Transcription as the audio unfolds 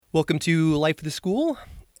Welcome to Life of the School,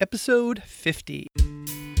 episode 50.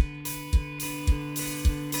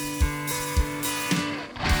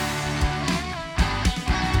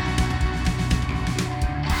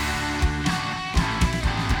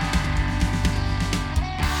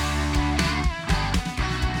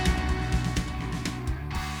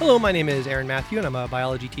 Hello, my name is Aaron Matthew, and I'm a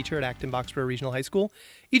biology teacher at Acton-Boxborough Regional High School.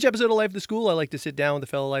 Each episode of Life of the School, I like to sit down with a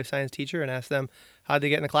fellow life science teacher and ask them how they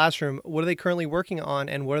get in the classroom, what are they currently working on,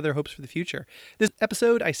 and what are their hopes for the future. This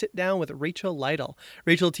episode, I sit down with Rachel Lytle.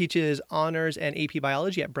 Rachel teaches honors and AP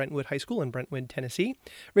biology at Brentwood High School in Brentwood, Tennessee.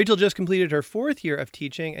 Rachel just completed her 4th year of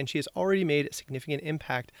teaching, and she has already made a significant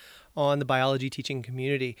impact on the biology teaching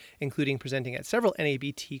community, including presenting at several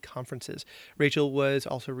NABT conferences. Rachel was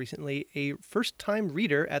also recently a first-time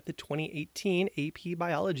reader at the 2018 AP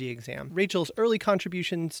Biology exam. Rachel's early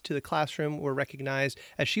contributions to the classroom were recognized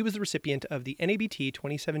as she was the recipient of the NABT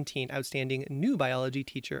 2017 Outstanding New Biology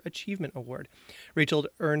Teacher Achievement Award. Rachel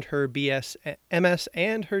earned her BS, MS,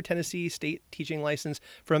 and her Tennessee State teaching license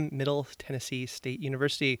from Middle Tennessee State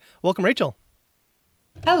University. Welcome, Rachel.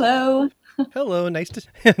 Hello. Hello, nice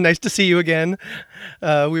to see you again.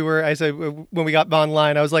 I said when we got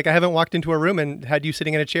online, I was like, I haven't walked into a room and had you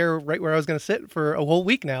sitting in a chair right where I was going to sit for a whole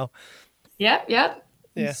week now. Yep. Yeah.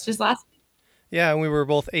 It's just last week. Yeah, and we were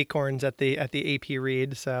both acorns at the AP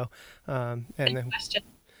read. So, and then question.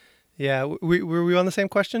 Yeah, were we on the same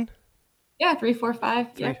question? Yeah, 3, 4, 5.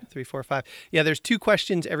 Yeah, 3, 4, 5. Yeah, there's 2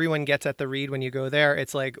 questions everyone gets at the read when you go there.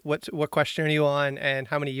 It's like, what question are you on, and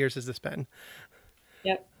how many years has this been?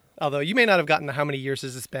 Yep. Although you may not have gotten the how many years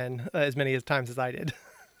has this been as many times as I did.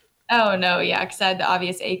 Oh, no, yeah, because I had the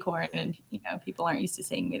obvious acorn, and, people aren't used to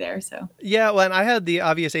seeing me there, so. Yeah, well, and I had the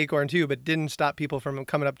obvious acorn, too, but didn't stop people from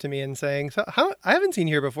coming up to me and saying, so I haven't seen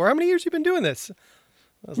you here before. How many years have you been doing this?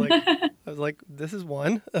 I was like, this is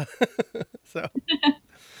 1. So,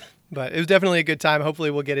 but it was definitely a good time. Hopefully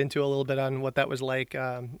we'll get into a little bit on what that was like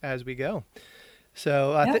as we go.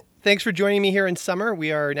 So thanks for joining me here in summer.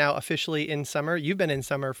 We are now officially in summer. You've been in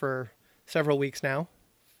summer for several weeks now.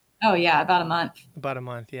 Oh, yeah, about a month. About a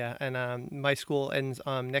month, yeah. And my school ends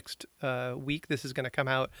next week. This is going to come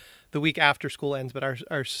out the week after school ends, but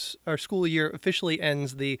our school year officially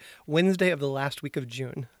ends the Wednesday of the last week of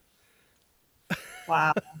June.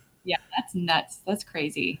 Wow. Yeah, that's nuts. That's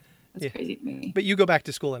crazy. That's crazy to me. But you go back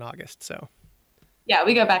to school in August, so. Yeah,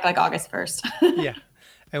 we go back like August 1st. Yeah.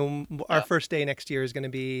 And our first day next year is going to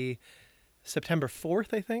be September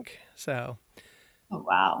 4th, I think. So. Oh,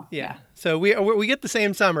 wow. Yeah. So we get the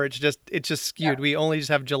same summer. It's just skewed. Yeah. We only just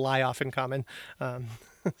have July off in common.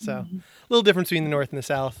 So a little difference between the North and the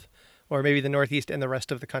South, or maybe the Northeast and the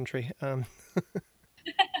rest of the country.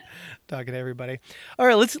 Talking to everybody. All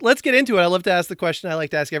right, let's get into it. I love to ask the question I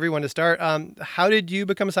like to ask everyone to start. How did you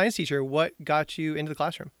become a science teacher? What got you into the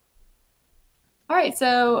classroom? All right.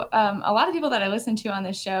 So a lot of people that I listen to on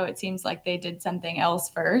this show, it seems like they did something else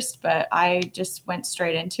first, but I just went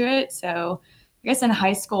straight into it. So I guess in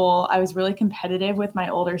high school, I was really competitive with my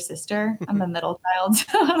older sister. I'm the middle child,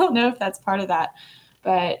 so I don't know if that's part of that.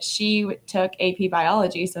 But she took AP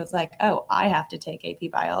biology. So it's like, oh, I have to take AP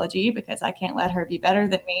biology because I can't let her be better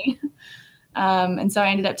than me. And so I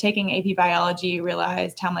ended up taking AP biology,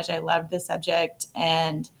 realized how much I loved the subject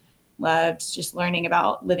and loved just learning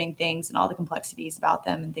about living things and all the complexities about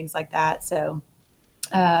them and things like that. So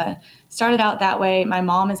started out that way. My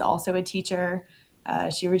mom is also a teacher.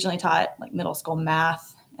 She originally taught like middle school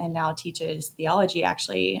math and now teaches theology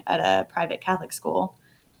actually at a private Catholic school.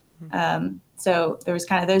 So there was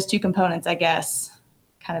kind of those 2 components, I guess,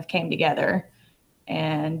 kind of came together.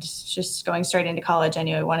 And just going straight into college, I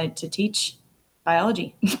knew I wanted to teach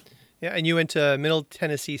biology. Yeah, and you went to Middle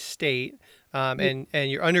Tennessee State, and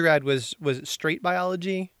your undergrad was straight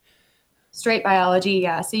biology? Straight biology,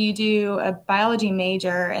 yeah. So you do a biology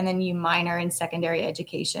major and then you minor in secondary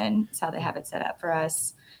education. That's how they have it set up for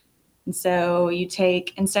us. And so you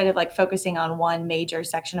take, instead of like focusing on one major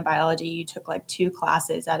section of biology, you took like 2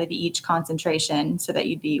 classes out of each concentration so that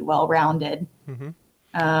you'd be well-rounded. Mm-hmm.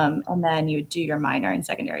 And then you would do your minor in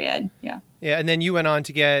secondary ed. Yeah. Yeah. And then you went on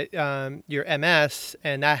to get your MS,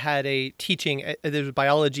 and that had there was a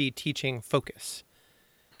biology teaching focus.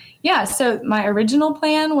 Yeah. So my original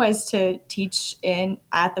plan was to teach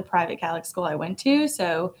at the private Catholic school I went to.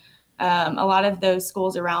 So a lot of those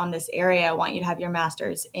schools around this area want you to have your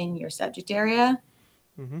master's in your subject area.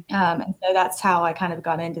 Mm-hmm. And so that's how I kind of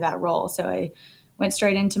got into that role. So I went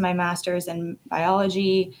straight into my master's in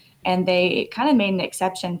biology, and they kind of made an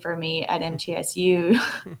exception for me at MTSU,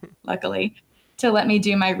 luckily, to let me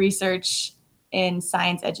do my research in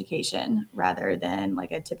science education rather than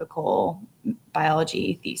like a typical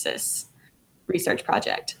biology thesis research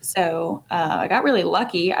project. So I got really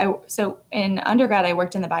lucky. So in undergrad, I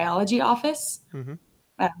worked in the biology office Hmm.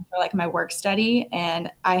 for like my work study,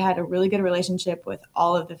 and I had a really good relationship with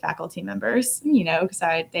all of the faculty members. Because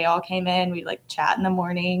they all came in, we like chat in the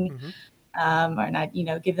morning, Hmm. and I'd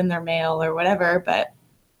give them their mail or whatever. But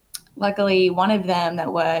luckily, one of them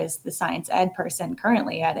that was the science ed person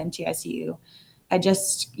currently at MTSU, I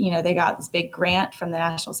just they got this big grant from the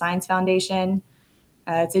National Science Foundation.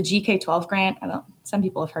 It's a GK-12 grant. Some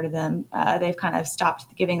people have heard of them. They've kind of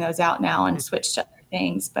stopped giving those out now and switched to other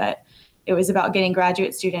things, but it was about getting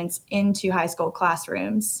graduate students into high school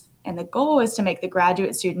classrooms. And the goal was to make the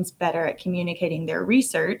graduate students better at communicating their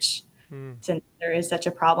research, Mm. since there is such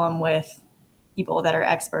a problem with people that are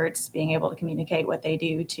experts being able to communicate what they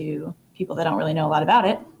do to people that don't really know a lot about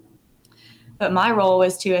it. But my role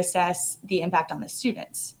was to assess the impact on the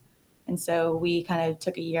students. And so we kind of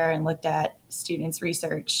took a year and looked at students'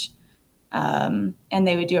 research. And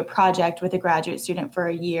they would do a project with a graduate student for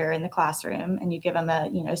a year in the classroom, and you give them a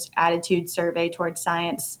attitude survey towards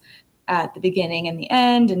science at the beginning and the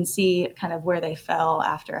end, and see kind of where they fell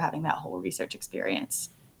after having that whole research experience.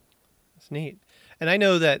 That's neat. And I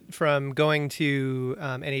know that from going to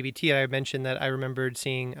NABT, I mentioned that I remembered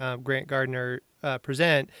seeing Grant Gardner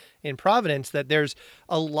present in Providence, that there's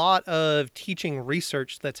a lot of teaching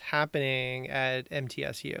research that's happening at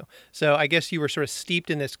MTSU. So I guess you were sort of steeped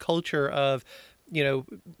in this culture of,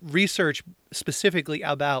 research specifically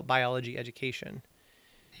about biology education.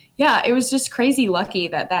 Yeah, it was just crazy lucky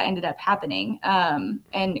that that ended up happening.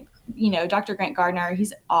 And Dr. Grant Gardner,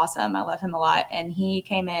 he's awesome. I love him a lot. And he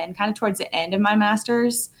came in kind of towards the end of my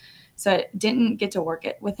master's. So I didn't get to work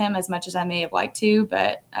it with him as much as I may have liked to,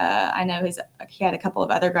 but I know he had a couple of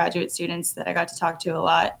other graduate students that I got to talk to a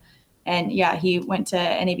lot. And yeah, he went to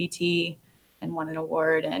NABT and won an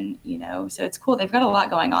award. And, so it's cool. They've got a lot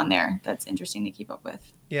going on there that's interesting to keep up with.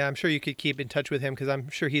 Yeah, I'm sure you could keep in touch with him, because I'm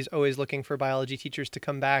sure he's always looking for biology teachers to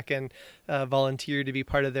come back and volunteer to be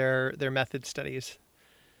part of their method studies.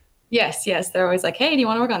 Yes, yes. They're always like, "Hey, do you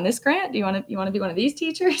want to work on this grant? Do you want to be one of these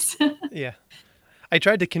teachers?" Yeah. I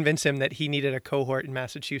tried to convince him that he needed a cohort in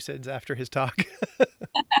Massachusetts after his talk.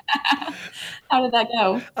 How did that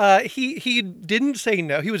go? He didn't say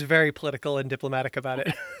no. He was very political and diplomatic about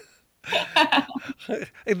it.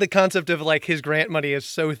 The concept of like his grant money is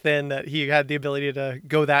so thin that he had the ability to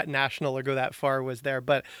go that national or go that far was there.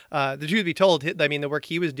 But the truth be told, I mean, the work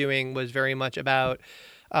he was doing was very much about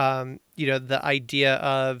the idea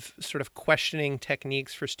of sort of questioning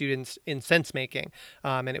techniques for students in sense making.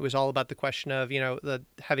 And it was all about the question of, the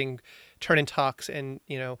having turn-in talks and,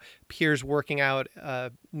 peers working out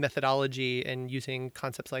methodology and using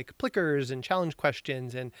concepts like plickers and challenge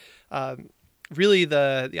questions, and really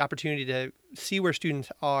the opportunity to see where students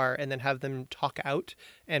are and then have them talk out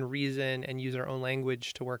and reason and use their own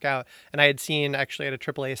language to work out. And I had seen actually at a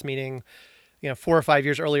AAAS meeting, 4 or 5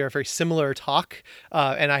 years earlier, a very similar talk.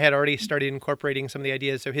 And I had already started incorporating some of the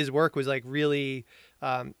ideas. So his work was like really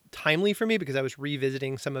timely for me, because I was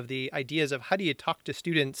revisiting some of the ideas of how do you talk to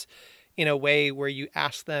students in a way where you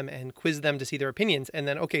ask them and quiz them to see their opinions. And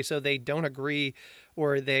then, okay, so they don't agree,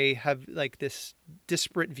 or they have like this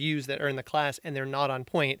disparate views that are in the class and they're not on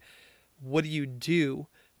point. What do you do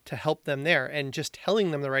to help them there? And just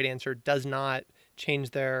telling them the right answer does not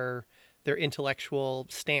change their intellectual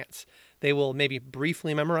stance. They will maybe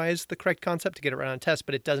briefly memorize the correct concept to get it right on a test,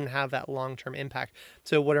 but it doesn't have that long-term impact.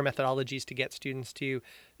 So what are methodologies to get students to,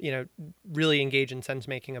 really engage in sense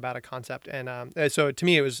making about a concept? And so to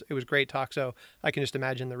me, it was great talk. So I can just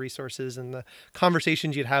imagine the resources and the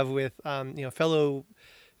conversations you'd have with, fellow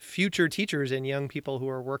future teachers and young people who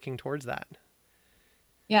are working towards that.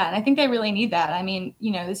 Yeah, and I think they really need that. I mean,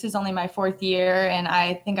 this is only my fourth year, and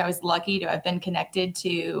I think I was lucky to have been connected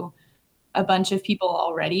to a bunch of people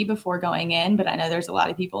already before going in, but I know there's a lot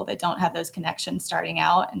of people that don't have those connections starting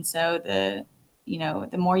out. And so the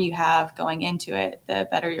more you have going into it, the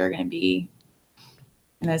better you're going to be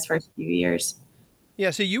in those first few years.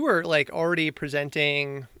 Yeah. So you were like already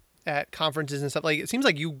presenting at conferences and stuff. Like, it seems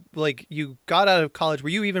like you got out of college. Were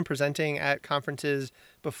you even presenting at conferences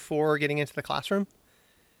before getting into the classroom?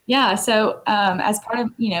 Yeah. So as part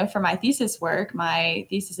of, for my thesis work, my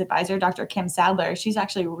thesis advisor, Dr. Kim Sadler, she's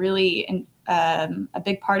actually really a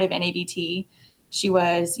big part of NABT. She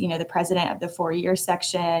was, the president of the 4-year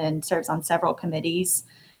section and serves on several committees.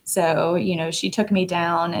 So, she took me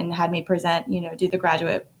down and had me present, do the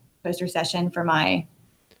graduate poster session for my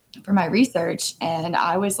research. And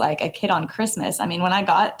I was like a kid on Christmas. I mean, when I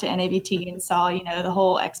got to NABT and saw, the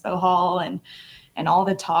whole expo hall and all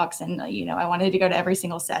the talks, and I wanted to go to every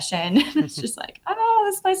single session. It's just like, oh,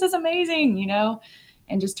 this place is amazing,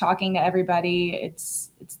 and just talking to everybody.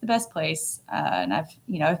 It's the best place. And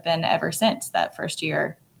I've been ever since that first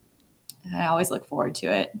year. And I always look forward to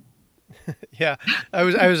it. Yeah, I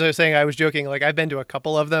was saying, I was joking. Like, I've been to a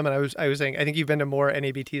couple of them, and I was saying I think you've been to more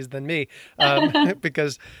NABTs than me,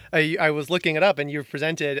 because I was looking it up, and you've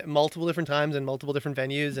presented multiple different times in multiple different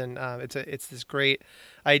venues, and it's this great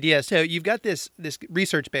idea. So you've got this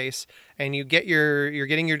research base, and you're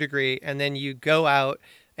getting your degree, and then you go out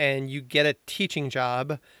and you get a teaching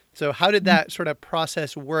job. So how did that sort of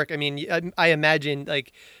process work? I mean, I imagine,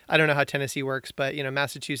 like, I don't know how Tennessee works, but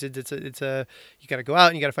Massachusetts, it's a you got to go out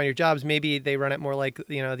and you got to find your jobs. Maybe they run it more like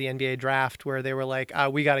the NBA draft, where they were like,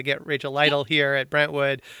 we got to get Rachel Lytle here at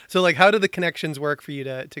Brentwood. So, like, how do the connections work for you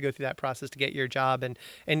to go through that process to get your job,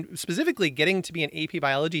 and specifically getting to be an AP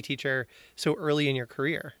biology teacher so early in your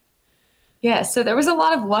career? Yeah, so there was a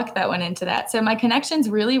lot of luck that went into that. So my connections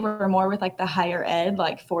really were more with like the higher ed,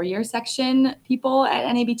 like 4-year section people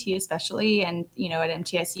at NABT especially, and at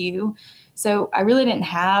MTSU. So I really didn't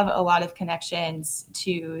have a lot of connections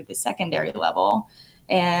to the secondary level.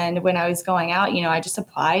 And when I was going out, I just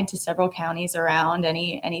applied to several counties around,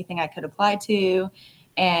 anything I could apply to,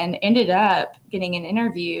 and ended up getting an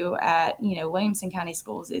interview at Williamson County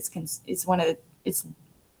Schools. It's one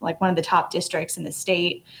of the top districts in the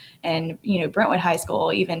state. And, Brentwood High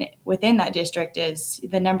School, even within that district, is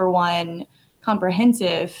the number one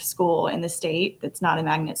comprehensive school in the state that's not a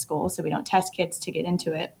magnet school. So we don't test kids to get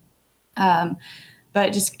into it.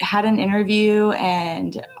 But just had an interview,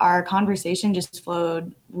 and our conversation just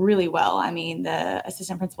flowed really well. I mean, the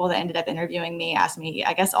assistant principal that ended up interviewing me asked me,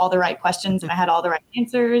 I guess, all the right questions, and I had all the right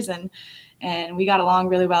answers, and we got along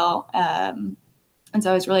really well. And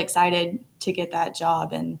so I was really excited to get that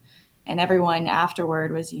job, and everyone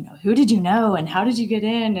afterward was, who did you know and how did you get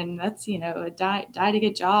in? And that's, a die to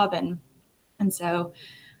get job. And so,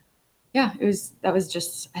 yeah, that was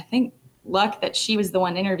just, I think, luck that she was the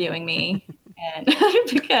one interviewing me, and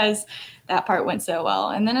because that part went so well.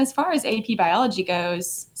 And then as far as AP biology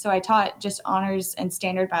goes, so I taught just honors and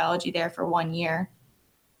standard biology there for 1 year.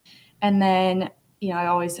 And then I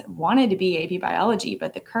always wanted to be AP biology,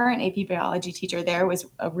 but the current AP biology teacher there was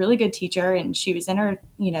a really good teacher, and she was in her,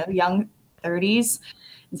 young 30s.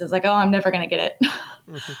 And so I was like, oh, I'm never going to get it.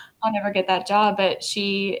 Mm-hmm. I'll never get that job. But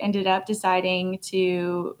she ended up deciding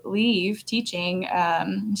to leave teaching.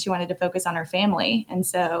 She wanted to focus on her family. And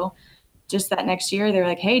so just that next year, they were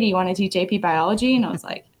like, hey, do you want to teach AP biology? And I was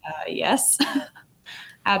like, yes,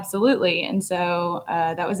 absolutely. And so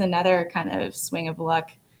that was another kind of swing of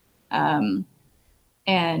luck.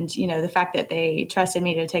 And, the fact that they trusted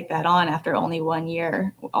me to take that on after only 1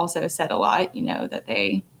 year also said a lot, that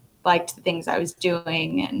they liked the things I was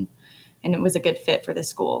doing, and it was a good fit for the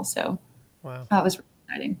school. So wow, that was really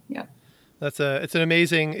exciting. Yeah. It's an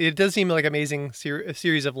amazing, it does seem like amazing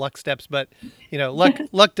series of luck steps, but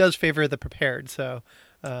luck does favor the prepared. So,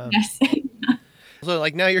 Yes. so,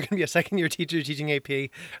 like, now you're going to be a second-year teacher teaching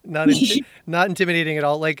AP, not intimidating at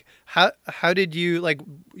all. Like, how did you, like, do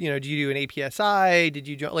you do an APSI? Did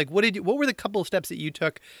you, like, what were the couple of steps that you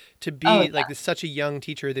took to be such a young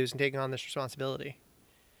teacher that was taking on this responsibility?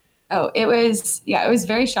 Oh, it was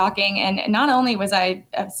very shocking. And not only was I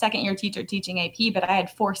a second-year teacher teaching AP, but I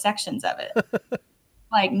had 4 sections of it,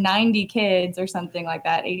 like 90 kids or something like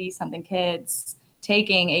that, 80 something kids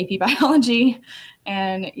taking AP biology,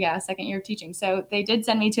 and second year of teaching. So they did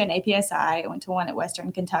send me to an APSI. I went to one at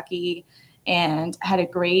Western Kentucky, and had a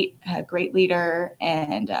great leader,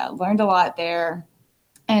 and learned a lot there.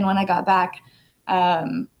 And when I got back,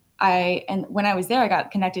 when I was there, I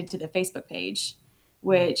got connected to the Facebook page,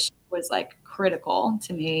 which was like critical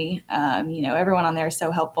to me. Everyone on there is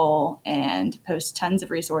so helpful and posts tons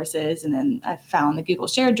of resources. And then I found the Google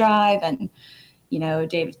Shared Drive, and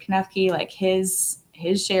David Konefsky, like his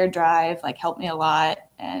shared drive, like, helped me a lot.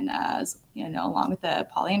 And, along with the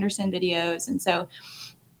Paul Anderson videos. And so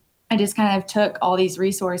I just kind of took all these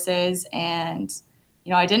resources, and,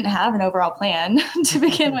 I didn't have an overall plan to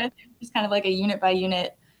begin with. It was just kind of like a unit by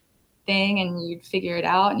unit thing, and you'd figure it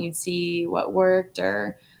out, and you'd see what worked.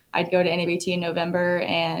 Or I'd go to NABT in November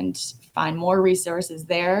and find more resources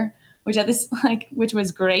there, which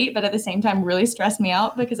was great, but at the same time really stressed me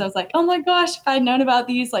out, because I was like, oh my gosh, if I'd known about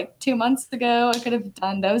these like 2 months ago, I could have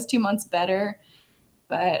done those 2 months better.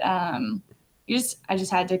 But I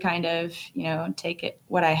just had to kind of, take it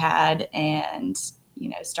what I had, and,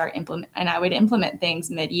 start implement. And I would implement things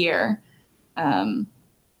mid-year. And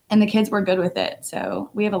the kids were good with it. So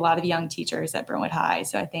we have a lot of young teachers at Brentwood High.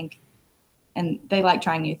 So I think, and they like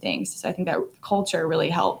trying new things. So I think that culture really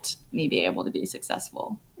helped me be able to be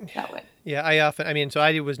successful that way. Yeah, I mean, so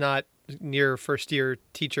I was not near first year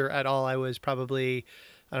teacher at all. I was probably,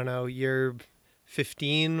 I don't know, year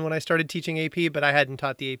 15 when I started teaching AP, but I hadn't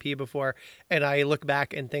taught the AP before. And I look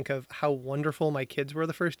back and think of how wonderful my kids were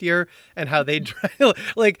the first year and how they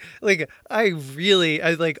I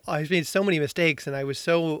made so many mistakes and I was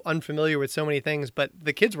so unfamiliar with so many things, but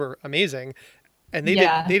the kids were amazing and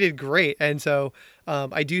Yeah. they did great. And so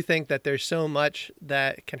I do think that there's so much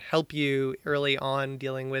that can help you early on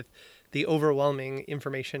dealing with the overwhelming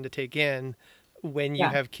information to take in when you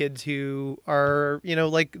Yeah. have kids who are,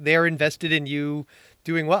 like they're invested in you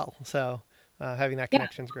doing well. So having that Yeah.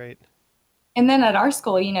 connection is great. And then at our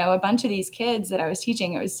school, a bunch of these kids that I was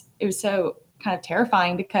teaching, it was so kind of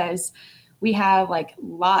terrifying because we have like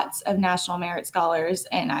lots of national merit scholars,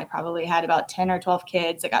 and I probably had about 10 or 12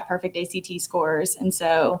 kids that got perfect ACT scores. And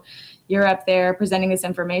so you're up there presenting this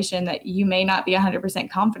information that you may not be 100%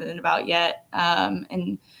 confident about yet.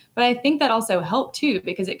 But I think that also helped too,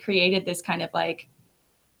 because it created this kind of like,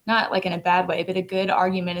 not like in a bad way, but a good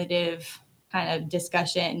argumentative kind of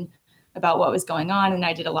discussion about what was going on. And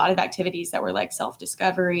I did a lot of activities that were like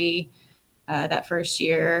self-discovery that first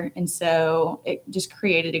year. And so it just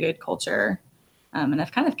created a good culture. And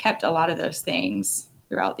I've kind of kept a lot of those things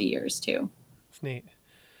throughout the years too. It's neat.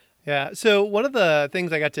 Yeah. So one of the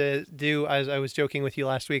things I got to do, as I was joking with you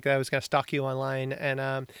last week, that I was going to stalk you online, and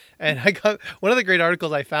I got one of the great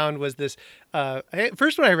articles I found was this.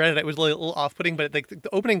 First when I read it, it was a little off-putting, but like the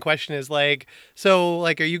opening question is like, so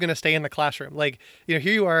like, are you going to stay in the classroom? Like, here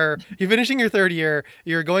you are, you're finishing your third year,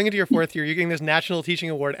 you're going into your fourth year, you're getting this national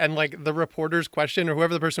teaching award, and like the reporter's question or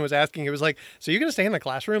whoever the person was asking, it was like, so you're going to stay in the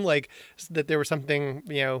classroom? Like that there was something,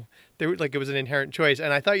 like it was an inherent choice.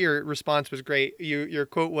 And I thought your response was great. Your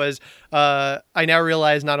quote was, I now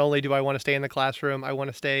realize not only do I want to stay in the classroom, I want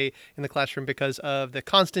to stay in the classroom because of the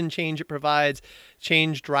constant change it provides.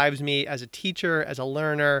 Change drives me as a teacher, as a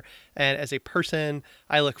learner, and as a person.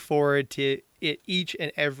 I look forward to it each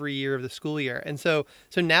and every year of the school year. And so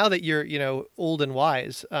now that you're, old and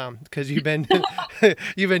wise, because you've been,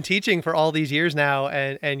 you've been teaching for all these years now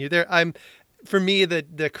and you're there, for me,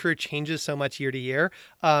 the career changes so much year to year.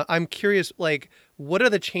 I'm curious, like, what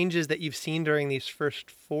are the changes that you've seen during these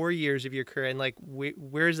first 4 years of your career? And like,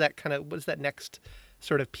 where's that what's that next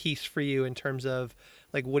sort of piece for you in terms of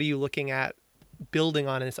like, what are you looking at building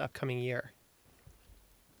on in this upcoming year?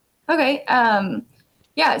 Okay.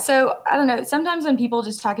 Yeah. So I don't know. Sometimes when people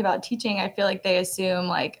just talk about teaching, I feel like they assume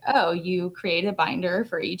like, oh, you create a binder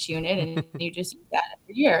for each unit and you just use that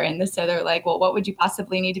every year. And so they're like, well, what would you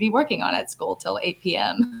possibly need to be working on at school till 8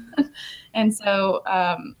 p.m.? And so,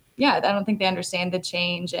 yeah, I don't think they understand the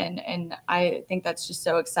change. And I think that's just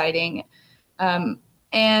so exciting. Um,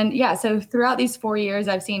 and yeah, so throughout these 4 years,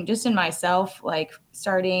 I've seen just in myself, like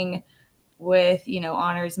starting with,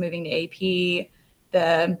 honors, moving to AP,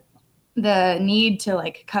 the need to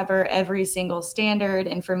like cover every single standard,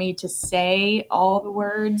 and for me to say all the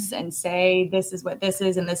words and say this is what this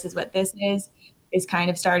is and this is what this is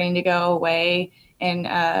kind of starting to go away.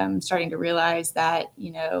 And starting to realize that,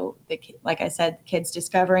 like I said, kids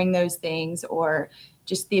discovering those things, or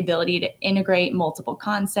just the ability to integrate multiple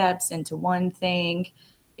concepts into one thing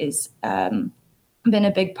is been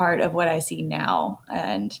a big part of what I see now.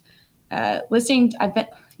 And listening, I've been,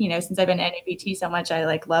 since I've been at APT so much, I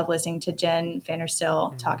like love listening to Jen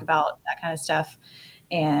Vanderstill talk about that kind of stuff.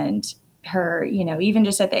 And her, even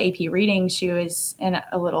just at the AP reading, she was in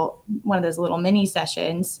one of those little mini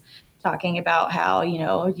sessions talking about how,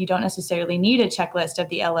 you don't necessarily need a checklist of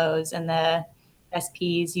the LOs and the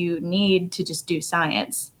SPs. You need to just do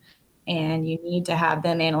science, and you need to have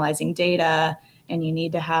them analyzing data, and you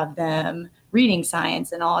need to have them reading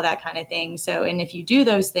science and all of that kind of thing. So, and if you do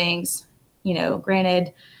those things,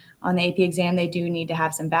 granted, on the AP exam, they do need to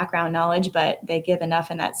have some background knowledge, but they give enough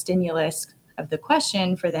in that stimulus of the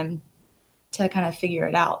question for them to kind of figure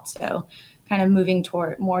it out. So kind of moving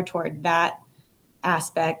more toward that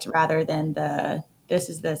aspect rather than this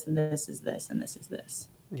is this and this is this and this is this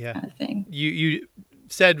Yeah. kind of thing. You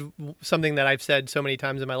said something that I've said so many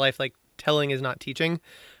times in my life, like telling is not teaching.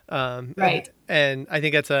 Right. And I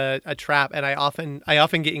think that's a trap. And I often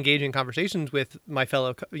get engaged in conversations with my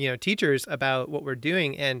fellow, teachers about what we're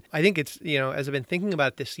doing. And I think it's, as I've been thinking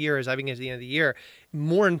about it this year, as I've been at the end of the year,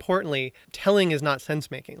 more importantly, telling is not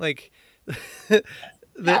sense making. Like,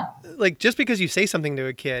 like just because you say something to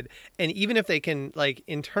a kid, and even if they can like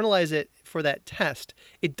internalize it for that test,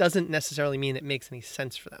 it doesn't necessarily mean it makes any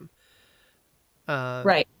sense for them.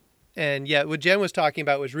 Right. And yeah, what Jen was talking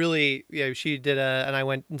about was really, she did and I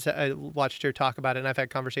went and I watched her talk about it, and I've had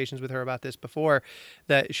conversations with her about this before,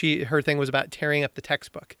 that her thing was about tearing up the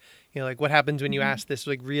textbook. Like what happens when you ask this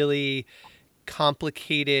like really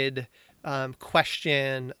complicated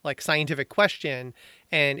question, like scientific question,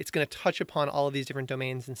 and it's going to touch upon all of these different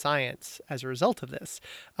domains in science as a result of this.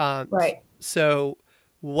 Right. So,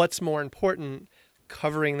 what's more important,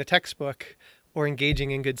 covering the textbook or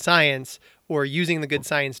engaging in good science, or using the good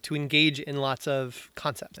science to engage in lots of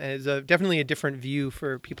concepts? And it's definitely a different view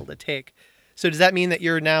for people to take. So, does that mean that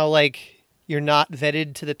you're now like, you're not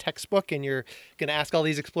vetted to the textbook and you're going to ask all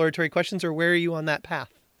these exploratory questions, or where are you on that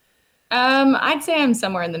path? I'd say I'm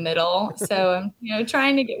somewhere in the middle. So I'm,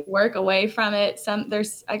 trying to get work away from it.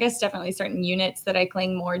 There's, I guess, definitely certain units that I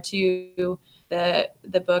cling more to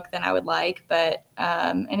the book than I would like, but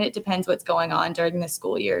and it depends what's going on during the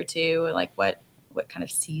school year too, like what kind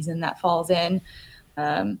of season that falls in.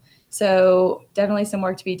 Um, so definitely some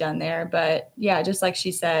work to be done there, but yeah, just like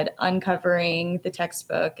she said, uncovering the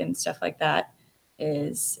textbook and stuff like that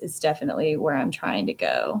is definitely where I'm trying to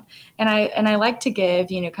go. And I like to give,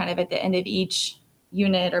 kind of at the end of each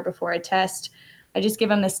unit or before a test, I just give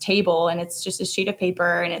them this table, and it's just a sheet of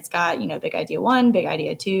paper, and it's got, big idea 1, big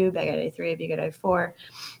idea 2, big idea 3, big idea 4.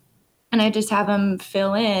 And I just have them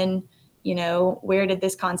fill in, where did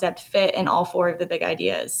this concept fit in all 4 of the big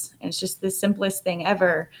ideas? And it's just the simplest thing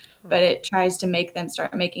ever, but it tries to make them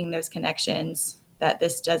start making those connections that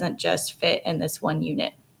this doesn't just fit in this one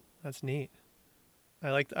unit. That's neat. I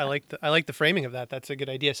like the framing of that. That's a good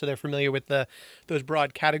idea. So they're familiar with those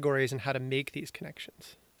broad categories and how to make these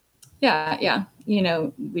connections. Yeah, yeah.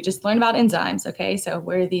 We just learned about enzymes. Okay, so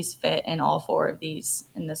where do these fit in all 4 of these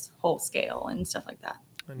in this whole scale and stuff like that?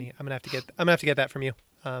 Neat. I'm gonna have to get that from you.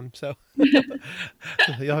 So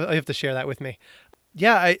you'll have to share that with me.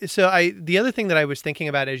 Yeah. The other thing that I was thinking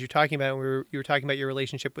about as you're talking about, you were talking about your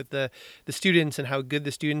relationship with the students and how good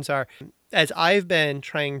the students are. As I've been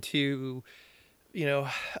trying to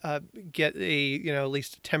get a at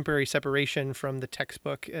least temporary separation from the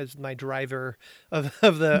textbook as my driver of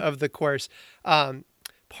the course.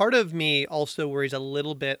 Part of me also worries a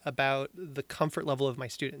little bit about the comfort level of my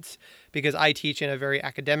students, because I teach in a very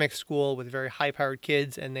academic school with very high-powered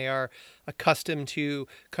kids, and they are accustomed to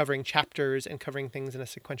covering chapters and covering things in a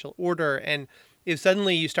sequential order. And if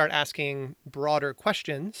suddenly you start asking broader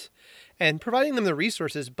questions and providing them the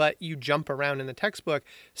resources, but you jump around in the textbook,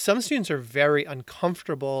 some students are very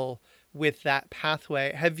uncomfortable with that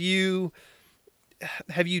pathway. Have you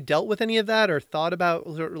dealt with any of that, or thought about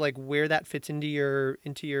sort of like where that fits into your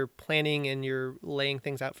planning and your laying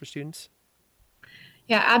things out for students?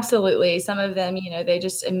 Yeah, absolutely. Some of them, they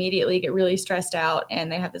just immediately get really stressed out,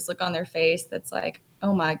 and they have this look on their face that's like,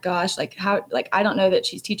 oh my gosh, like how, like, I don't know that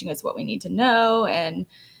she's teaching us what we need to know. And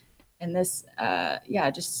this,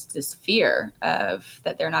 just this fear of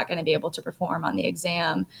that they're not going to be able to perform on the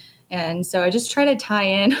exam. And so I just try to tie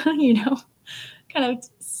in, kind of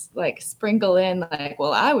like sprinkle in like,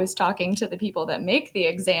 well, I was talking to the people that make the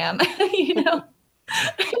exam, try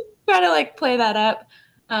to like play that up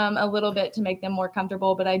a little bit to make them more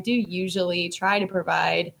comfortable. But I do usually try to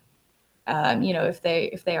provide, if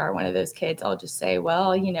they are one of those kids, I'll just say,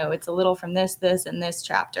 well, it's a little from this, and this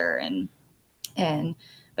chapter. And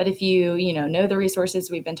but if you know the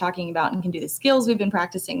resources we've been talking about and can do the skills we've been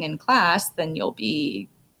practicing in class, then you'll be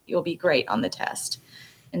great on the test.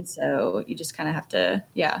 And so you just kind of have to,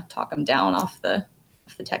 talk them down off the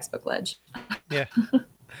textbook ledge. Yeah.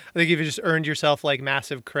 I think you've just earned yourself like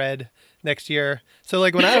massive cred next year. So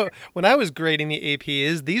like when I was grading the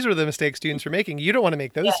APs, these were the mistakes students were making. You don't want to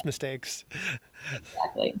make those mistakes.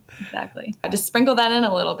 Exactly. I just sprinkle that in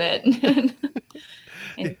a little bit and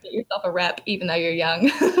get yourself a rep, even though you're young.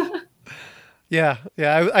 Yeah.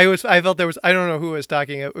 I felt there was, I don't know who was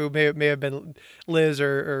talking. It may have been Liz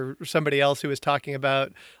or somebody else who was talking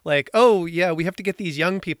about like, oh yeah, we have to get these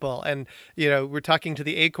young people, and we're talking to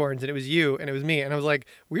the acorns, and it was you and it was me, and I was like,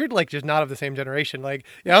 we're like just not of the same generation. Like,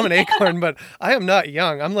 yeah, I'm an acorn, but I am not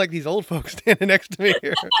young. I'm like these old folks standing next to me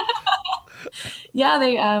here. Yeah,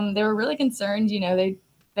 they were really concerned. They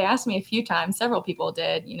asked me a few times. Several people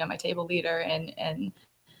did. My table leader and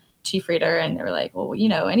chief reader, and they were like, well,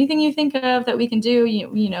 anything you think of that we can do,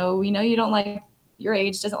 we know you don't like, your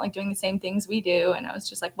age doesn't like doing the same things we do. And I was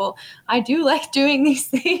just like, well, I do like doing these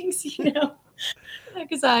things,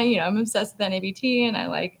 because I'm obsessed with NABT, and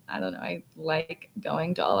I don't know, I like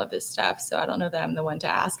going to all of this stuff. So I don't know that I'm the one to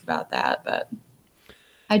ask about that, but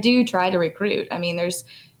I do try to recruit. I mean,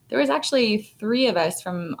 there was actually 3 of us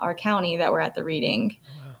from our county that were at the reading,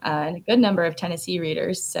 and a good number of Tennessee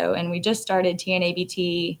readers. So, and we just started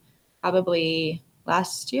TNABT probably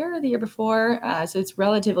last year or the year before. So it's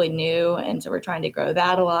relatively new. And so we're trying to grow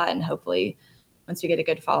that a lot. And hopefully once we get a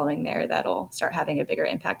good following there, that'll start having a bigger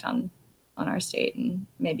impact on our state, and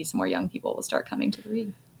maybe some more young people will start coming to the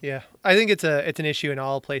read. Yeah, I think it's an issue in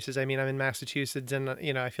all places. I mean, I'm in Massachusetts, and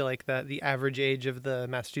I feel like the average age of the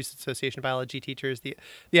Massachusetts Association of Biology teachers, the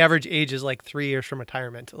average age is like 3 years from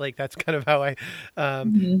retirement. Like that's kind of how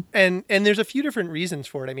um, Mhm. and there's a few different reasons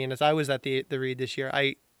for it. I mean, as I was at the read this year,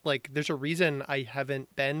 there's a reason I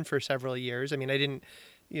haven't been for several years. I mean, I didn't.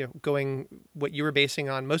 Going what you were basing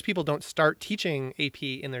on, most people don't start teaching AP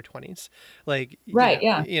in their 20s. Like, Right.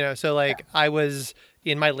 Yeah. so like I was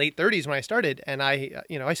in my late 30s when I started, and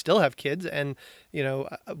I still have kids, and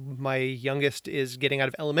my youngest is getting out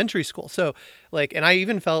of elementary school. So like, and I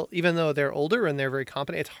even felt, even though they're older and they're very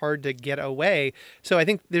competent, it's hard to get away. So I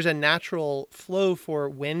think there's a natural flow for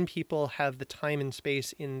when people have the time and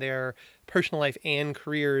space in their personal life and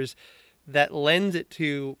careers that lends it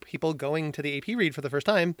to people going to the AP read for the first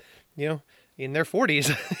time, in their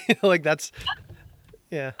 40s. Like that's,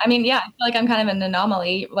 yeah. I mean, yeah, I feel like I'm kind of an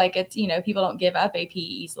anomaly. Like it's, people don't give up AP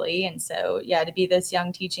easily. And so, yeah, to be this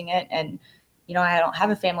young teaching it and, I don't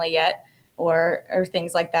have a family yet or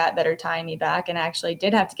things like that are tying me back. And I actually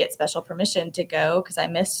did have to get special permission to go because I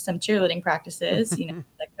missed some cheerleading practices, I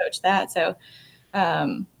coach that. So,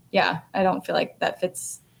 yeah, I don't feel like that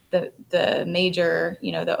fits the major,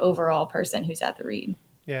 the overall person who's at the read.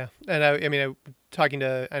 Yeah. And I mean,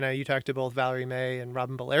 I know you talked to both Valerie May and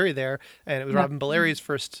Robin Balleri there, and it was Right. Robin Balleri's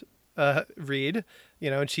first read,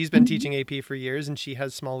 and she's been Mhm. teaching AP for years, and she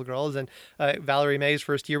has small girls, and Valerie May's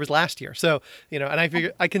first year was last year. So,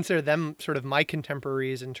 and I consider them sort of my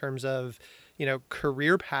contemporaries in terms of,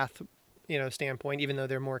 career path, standpoint, even though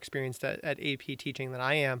they're more experienced at AP teaching than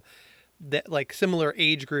I am, that like similar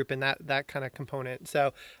age group and that kind of component.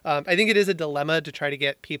 So I think it is a dilemma to try to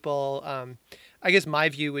get people. I guess my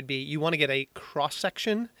view would be you want to get a cross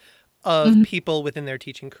section of Mhm. people within their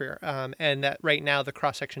teaching career, and that right now the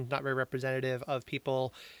cross section is not very representative of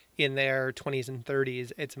people in their 20s and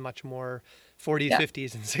 30s. It's much more 40s, Yeah.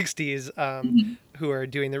 50s, and 60s Mhm. who are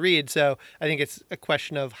doing the read. So I think it's a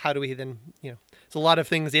question of how do we then, there's a lot of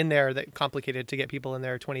things in there that complicated to get people in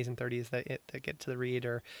their 20s and 30s that get to the read,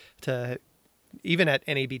 or to even at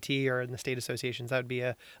NABT or in the state associations. That would be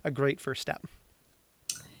a great first step.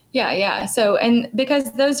 Yeah, yeah. So, and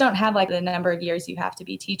because those don't have like the number of years you have to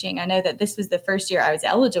be teaching, I know that this was the first year I was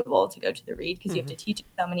eligible to go to the read because you have to teach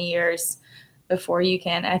so many years before you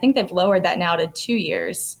can. I think they've lowered that now to 2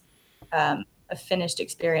 years of finished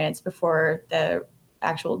experience before the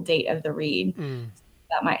actual date of the read.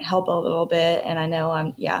 That might help a little bit. And I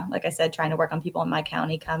know yeah, like I said, trying to work on people in my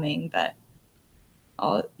county coming, but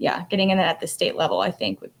getting in it at the state level, I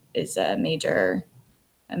think is a major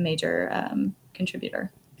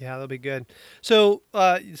contributor. Yeah, that'll be good. So,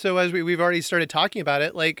 so as we've already started talking about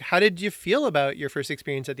it, like, how did you feel about your first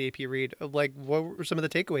experience at the AP Read? Like, what were some of the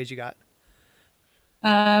takeaways you got?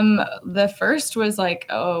 The first was like,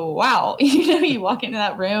 oh wow, you walk into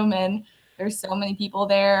that room and there's so many people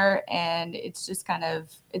there, and it's just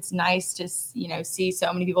it's nice to see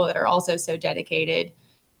so many people that are also so dedicated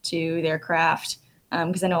to their craft.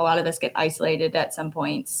 Because I know a lot of us get isolated at some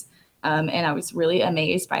points, and I was really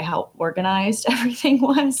amazed by how organized everything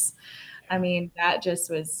was. I mean, that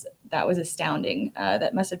was astounding.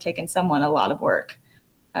 That must have taken someone a lot of work.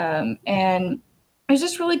 And it's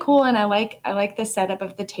just really cool. And I like the setup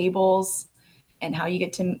of the tables and how you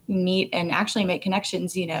get to meet and actually make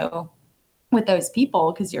connections, with those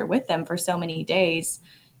people because you're with them for so many days,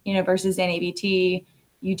 versus NABT.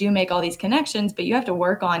 You do make all these connections, but you have to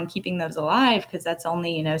work on keeping those alive because that's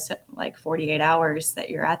only, like 48 hours that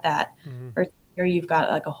you're at that. Mm-hmm. Or here you've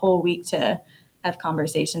got like a whole week to have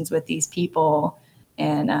conversations with these people.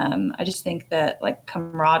 And I just think that like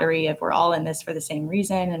camaraderie of we're all in this for the same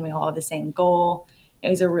reason and we all have the same goal. It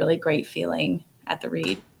was a really great feeling at the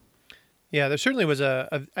read. Yeah, there certainly was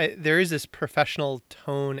there is this professional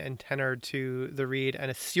tone and tenor to the read, and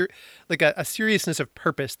a seriousness of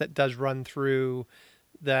purpose that does run through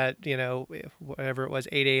that, whatever it was,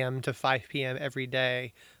 8 a.m. to 5 p.m. every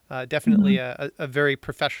day. Definitely Mm-hmm. a very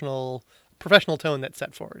professional tone that's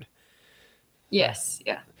set forward. Yes.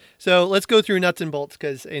 Yeah. So let's go through nuts and bolts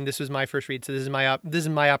and this was my first read, so this is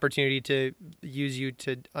my opportunity to use you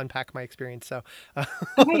to unpack my experience. So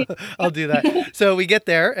Okay. I'll do that. So we get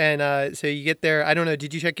there, and so you get there. I don't know.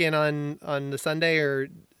 Did you check in on the Sunday or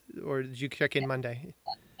did you check in Monday?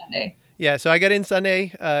 Sunday. Yeah. So I got in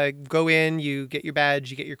Sunday. Go in. You get your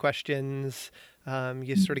badge. You get your questions.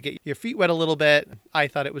 You sort of get your feet wet a little bit. I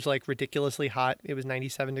thought it was like ridiculously hot. It was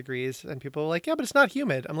 97 degrees, and people were like, "Yeah, but it's not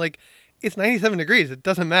humid." I'm like, it's 97 degrees. It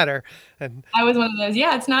doesn't matter. And I was one of those,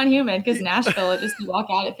 yeah, it's not humid because Nashville, it just you walk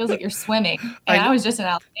out, it feels like you're swimming. And I I was just in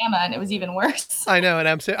Alabama and it was even worse. I know, and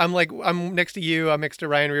I'm next to you. I'm next to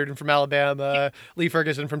Ryan Reardon from Alabama, Lee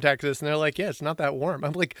Ferguson from Texas, and they're like, "Yeah, it's not that warm."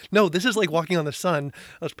 I'm like, "No, this is like walking on the sun.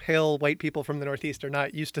 Us pale white people from the Northeast are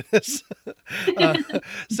not used to this." uh,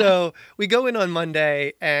 so we go in on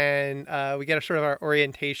Monday, and we get a sort of our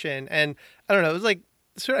orientation, and I don't know, it was like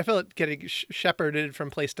sort of I felt getting shepherded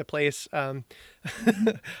from place to place. I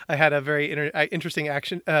had a very interesting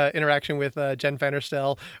interaction with Jen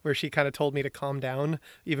Vanderstel, where she kind of told me to calm down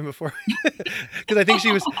even before, because I think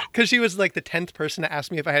she was like the 10th person to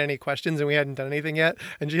ask me if I had any questions, and we hadn't done anything yet,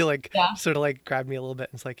 and she like Yeah. sort of like grabbed me a little bit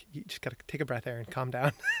and it's like, you just gotta take a breath there and calm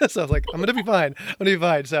down. So I was like, I'm gonna be fine. I'm gonna be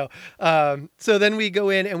fine. So then we go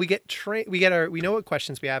in and we get trained. We know what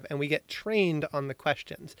questions we have, and we get trained on the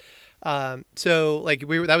questions. So like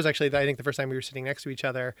that was actually, I think, the first time we were sitting next to each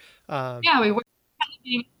other. Yeah, we were kind of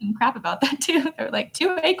giving some crap about that too. They were like,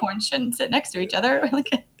 two acorns shouldn't sit next to each other. Like,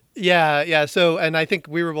 Yeah. So, and I think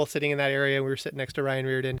we were both sitting in that area, and we were sitting next to Ryan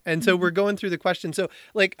Reardon. And so we're going through the questions. So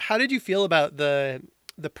like, how did you feel about the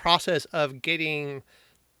process of getting,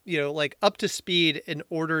 like up to speed in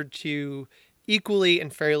order to equally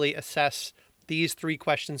and fairly assess these three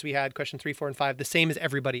questions we had, question 3, 4, and 5, the same as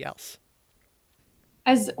everybody else?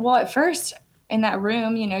 as well, at first in that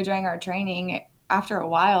room, during our training, after a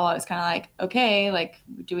while, I was kind of like, okay, like,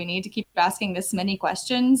 do we need to keep asking this many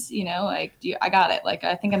questions? Like, I got it. Like,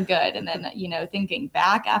 I think I'm good. And then, thinking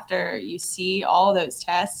back after you see all those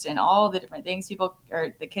tests and all the different things people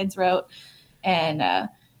or the kids wrote, and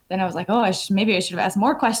then I was like, oh, maybe I should have asked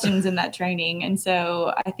more questions in that training. And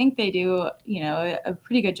so I think they do, a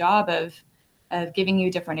pretty good job of giving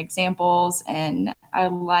you different examples. And I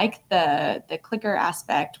like the clicker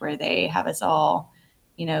aspect where they have us all,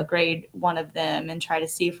 grade one of them and try to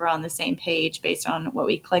see if we're on the same page based on what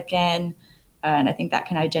we click in. And I think that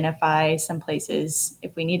can identify some places.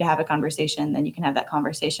 If we need to have a conversation, then you can have that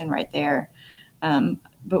conversation right there.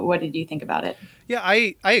 But what did you think about it? Yeah,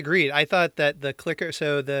 I agreed. I thought that the clicker,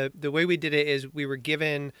 so the way we did it is we were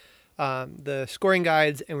given the scoring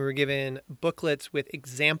guides, and we were given booklets with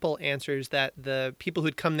example answers that the people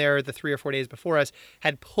who'd come there the 3 or 4 days before us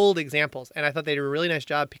had pulled examples. And I thought they did a really nice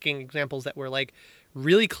job picking examples that were like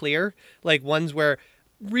really clear, like ones where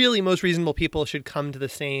really most reasonable people should come to the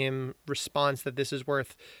same response, that this is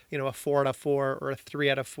worth, a 4 out of 4 or a 3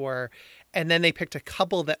 out of 4. And then they picked a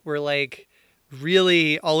couple that were like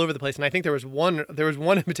really all over the place. And I think there was one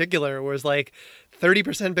in particular where it was like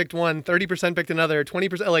 30% picked one, 30% picked another,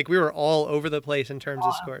 20%, like we were all over the place in terms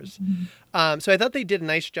of scores. So I thought they did a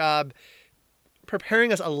nice job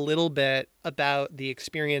preparing us a little bit about the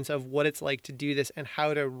experience of what it's like to do this and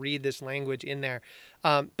how to read this language in there.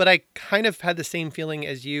 But I kind of had the same feeling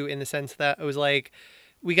as you, in the sense that it was like,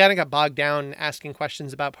 we kind of got bogged down asking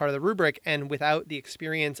questions about part of the rubric, and without the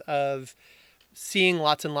experience of seeing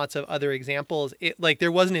lots and lots of other examples, it like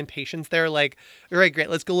there was an impatience there. Like, all right, great,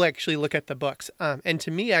 let's go actually look at the books. And to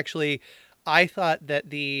me, actually, I thought that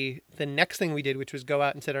the next thing we did, which was go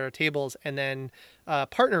out and sit at our tables and then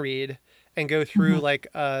partner read and go through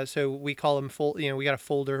so we call them we got a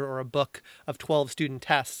folder or a book of 12 student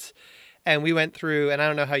tests, and we went through. And I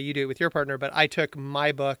don't know how you do it with your partner, but I took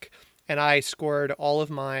my book and I scored all of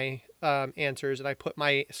my answers, and I put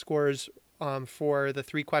my scores for the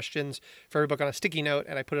 3 questions for every book on a sticky note,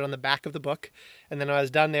 and I put it on the back of the book. And then when I was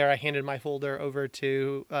done there, I handed my folder over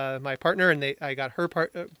to my partner, and I got her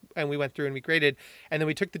part, and we went through and we graded. And then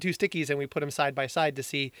we took the 2 stickies and we put them side by side to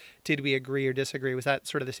see, did we agree or disagree? Was that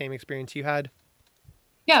sort of the same experience you had?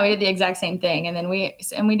 Yeah, we did the exact same thing. And then we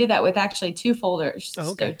did that with actually 2 folders.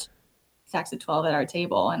 Oh, okay. So stacks of 12 at our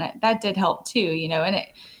table. And that did help too, and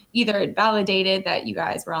it validated that you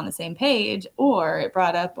guys were on the same page, or it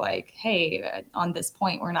brought up like, hey, on this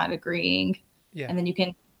point, we're not agreeing. Yeah. And then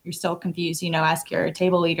you're still confused, ask your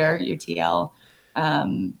table leader, your TL,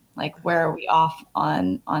 like, where are we off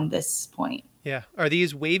on this point? Yeah. Are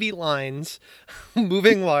these wavy lines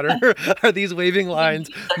moving water? Are these waving lines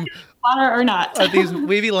Water or not? Are these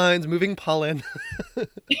wavy lines moving pollen?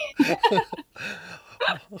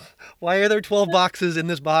 Why are there 12 boxes in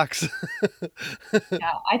this box?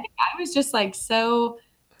 Yeah, I think I was just like so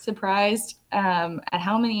surprised at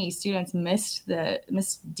how many students missed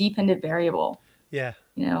dependent variable. Yeah.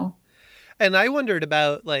 And I wondered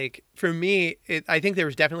about, like, for me, I think there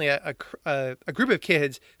was definitely a group of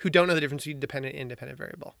kids who don't know the difference between dependent and independent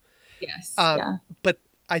variable. Yes. Yeah. But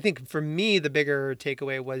I think for me, the bigger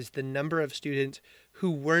takeaway was the number of students who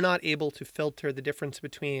were not able to filter the difference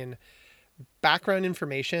between background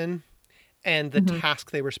information and the Hmm.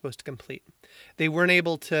 task they were supposed to complete. They weren't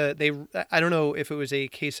able to, I don't know if it was a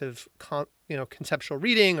case of, conceptual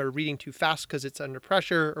reading or reading too fast because it's under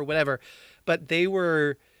pressure or whatever, but they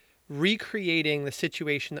were recreating the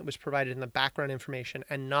situation that was provided in the background information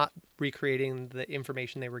and not recreating the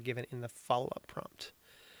information they were given in the follow-up prompt.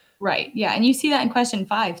 Right. Yeah. And you see that in question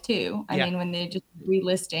 5 too. I Yeah. mean, when they're just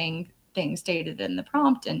relisting things stated in the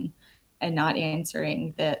prompt and not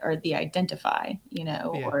answering the identify, Yeah.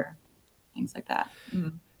 or things like that.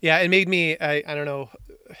 Mhm. Yeah, it made me. I don't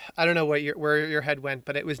know where your head went,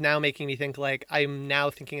 but it was now making me think. Like I'm now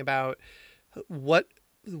thinking about what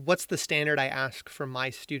what's the standard I ask for my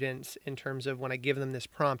students in terms of when I give them this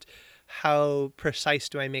prompt. How precise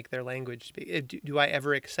do I make their language? Do I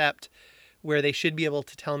ever accept where they should be able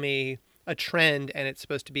to tell me a trend and it's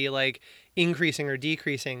supposed to be like increasing or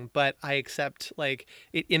decreasing, but I accept like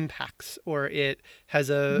it impacts or it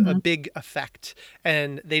has a Mhm. big effect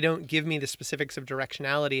and they don't give me the specifics of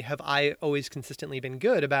directionality? Have I always consistently been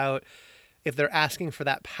good about if they're asking for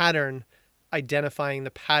that pattern, identifying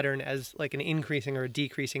the pattern as like an increasing or a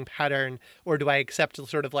decreasing pattern, or do I accept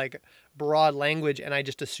sort of like broad language and I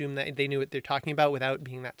just assume that they knew what they're talking about without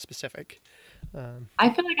being that specific? I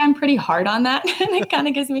feel like I'm pretty hard on that. And it kind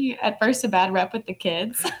of gives me at first a bad rep with the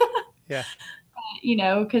kids. Yeah.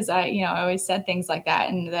 Because I always said things like that.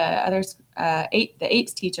 And the others, the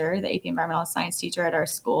APES teacher, the AP Environmental Science teacher at our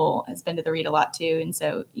school, has been to the read a lot too. And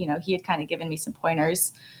so, he had kind of given me some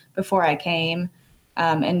pointers before I came,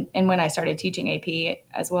 and when I started teaching AP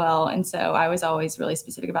as well. And so I was always really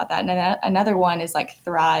specific about that. And then another one is like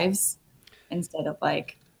thrives instead of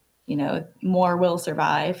like, more will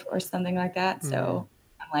survive or something like that. Mm. So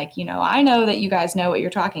I'm like, I know that you guys know what you're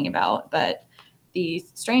talking about, but the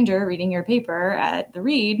stranger reading your paper at the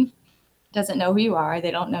read doesn't know who you are.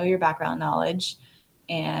 They don't know your background knowledge.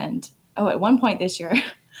 And at one point this year,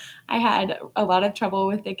 I had a lot of trouble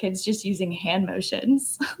with the kids just using hand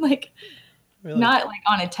motions, like Really? not like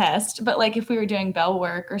on a test, but like if we were doing bell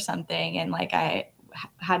work or something and like I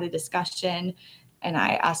had a discussion and I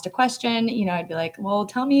asked a question, I'd be like, well,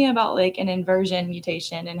 tell me about like an inversion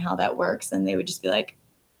mutation and how that works. And they would just be like,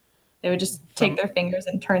 they would just take Thumb. their fingers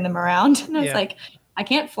and turn them around. And I was Yeah. like, I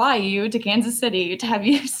can't fly you to Kansas City to have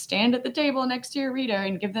you stand at the table next to your reader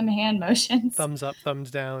and give them hand motions. Thumbs up,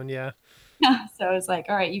 thumbs down. Yeah. So I was like,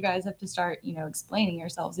 all right, you guys have to start, explaining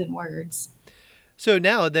yourselves in words. So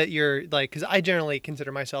now that you're like, because I generally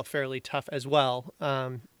consider myself fairly tough as well,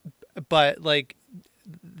 but like,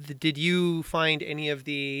 did you find any of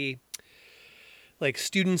the like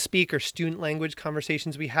student speak or student language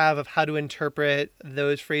conversations we have of how to interpret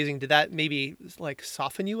those phrasing, did that maybe like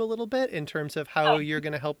soften you a little bit in terms of how you're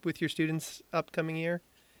going to help with your students upcoming year?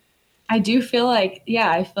 I do feel like,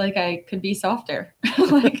 yeah, I feel like I could be softer,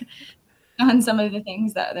 like on some of the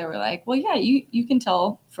things that they were like, well, yeah, you can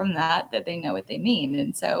tell from that they know what they mean.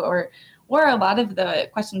 And so, or a lot of the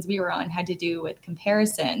questions we were on had to do with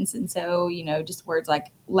comparisons. And so, just words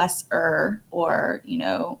like lesser or,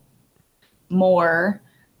 more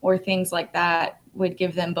or things like that would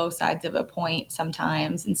give them both sides of a point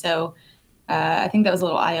sometimes. And so I think that was a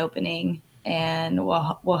little eye opening and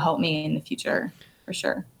will help me in the future for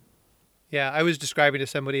sure. Yeah, I was describing to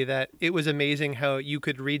somebody that it was amazing how you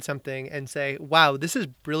could read something and say, wow, this is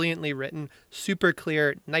brilliantly written, super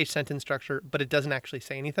clear, nice sentence structure, but it doesn't actually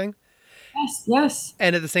say anything. Yes, yes.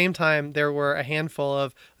 And at the same time, there were a handful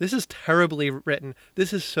of, this is terribly written.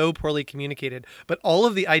 This is so poorly communicated. But all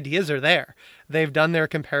of the ideas are there. They've done their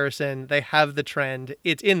comparison. They have the trend.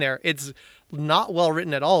 It's in there. It's not well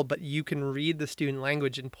written at all, but you can read the student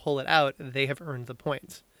language and pull it out. They have earned the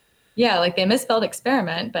points. Yeah, like they misspelled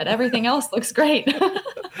experiment, but everything else looks great.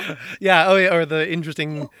 Yeah. Oh, yeah. Or the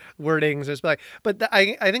interesting wordings.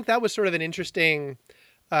 I think that was sort of an interesting.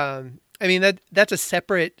 I mean that's a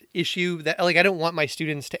separate issue that like I don't want my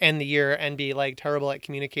students to end the year and be like terrible at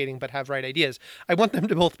communicating but have right ideas. I want them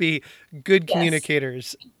to both be good Yes.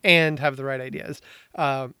 communicators and have the right ideas.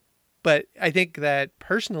 But I think that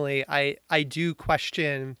personally, I do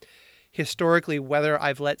question historically whether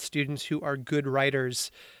I've let students who are good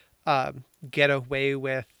writers get away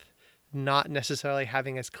with not necessarily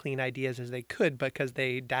having as clean ideas as they could because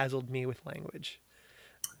they dazzled me with language.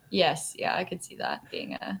 Yes, yeah, I could see that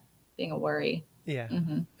being a worry. Yeah.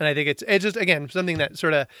 Hmm. And I think it's just again something that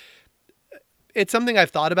sort of it's something I've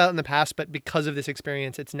thought about in the past, but because of this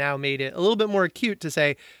experience, it's now made it a little bit more acute to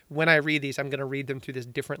say when I read these, I'm going to read them through this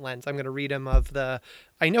different lens. I'm going to read them of the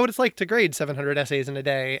I know what it's like to grade 700 essays in a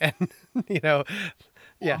day, and you know,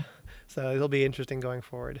 yeah. Yeah. So it'll be interesting going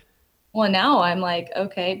forward. Well, now I'm like,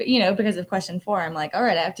 okay, but because of question 4, I'm like, all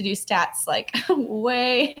right, I have to do stats like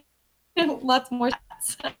way lots more stats.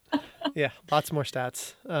 stats. Yeah, lots more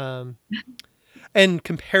stats. And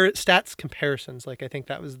stats comparisons. Like I think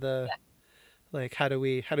that was the like how do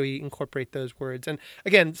we incorporate those words? And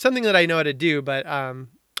again, something that I know how to do, but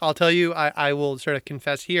I'll tell you, I will sort of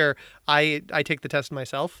confess here. I take the test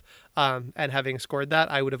myself, and having scored that,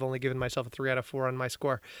 I would have only given myself a 3 out of 4 on my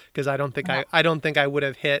score because I don't think I would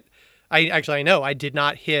have hit. I know I did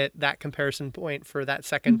not hit that comparison point for that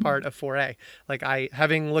second part of 4A. Like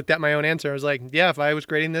having looked at my own answer, I was like, yeah, if I was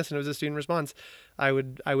grading this and it was a student response, I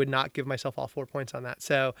would not give myself all 4 points on that.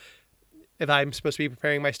 So if I'm supposed to be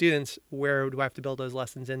preparing my students, where do I have to build those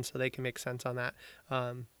lessons in so they can make sense on that?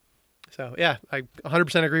 So yeah, I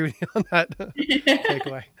 100% agree with you on that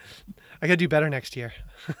takeaway. I got to do better next year.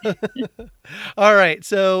 All right.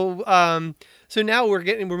 So now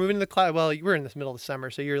we're moving to the class. Well, we're in the middle of the summer,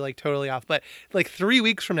 so you're like totally off. But like 3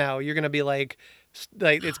 weeks from now, you're going to be like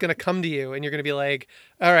it's going to come to you and you're going to be like,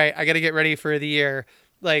 all right, I got to get ready for the year.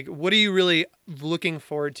 Like, what are you really looking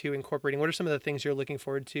forward to incorporating? What are some of the things you're looking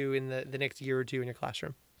forward to in the next year or two in your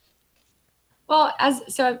classroom? Well,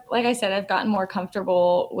 like I said, I've gotten more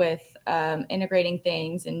comfortable with integrating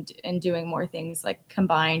things and doing more things like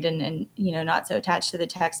combined and not so attached to the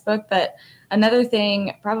textbook. But another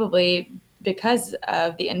thing, probably because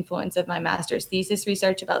of the influence of my master's thesis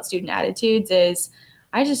research about student attitudes, is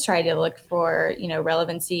I just try to look for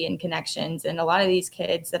relevancy and connections. And a lot of these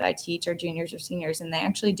kids that I teach are juniors or seniors, and they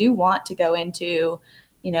actually do want to go into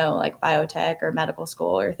like biotech or medical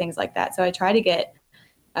school or things like that. So I try to get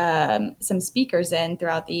some speakers in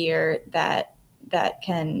throughout the year that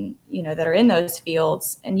can that are in those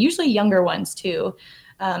fields, and usually younger ones too,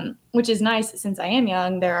 which is nice since I am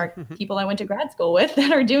young. There are people I went to grad school with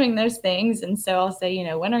that are doing those things, and so I'll say,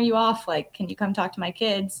 when are you off? Like, can you come talk to my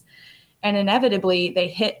kids? And inevitably they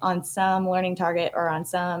hit on some learning target or on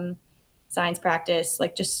some science practice,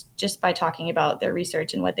 like just by talking about their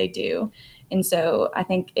research and what they do. And so I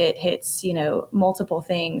think it hits multiple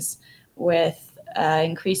things with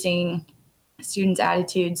increasing students'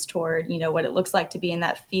 attitudes toward what it looks like to be in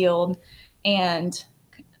that field, and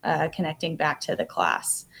connecting back to the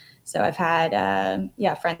class. So I've had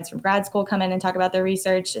friends from grad school come in and talk about their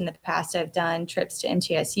research. In the past, I've done trips to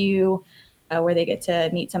MTSU where they get to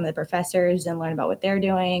meet some of the professors and learn about what they're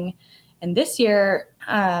doing. And this year,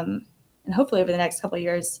 and hopefully over the next couple of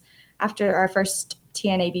years, after our first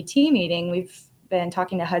TNABT meeting, we've been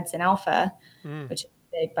talking to Hudson Alpha, which is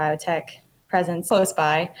a big biotech presence close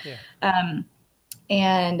by,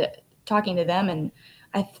 and talking to them. And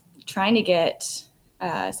I'm trying to get,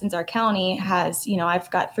 since our county has,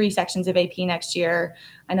 I've got 3 sections of AP next year.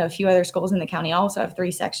 I know a few other schools in the county also have 3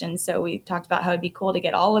 sections. So we talked about how it'd be cool to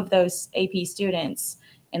get all of those AP students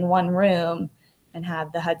in one room and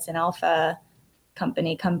have the Hudson Alpha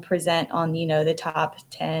company come present on, the top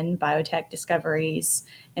 10 biotech discoveries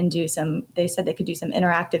and they said they could do some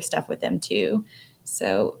interactive stuff with them too.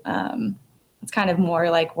 So it's kind of more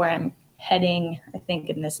like where I'm heading, I think,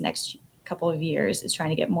 in this next couple of years, is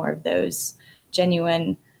trying to get more of those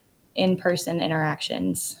genuine in-person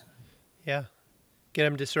interactions. Yeah. Get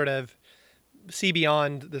them to sort of see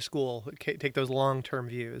beyond the school, take those long-term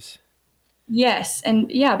views. Yes. And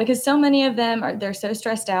yeah, because so many of them they're so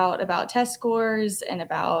stressed out about test scores and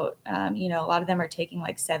about, a lot of them are taking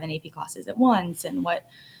like 7 AP classes at once, and what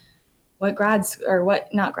not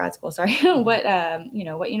grad school, sorry,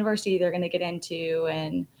 what university they're going to get into,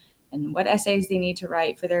 and what essays they need to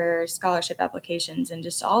write for their scholarship applications, and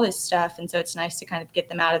just all this stuff. And so it's nice to kind of get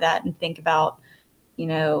them out of that and think about, in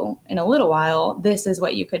a little while, this is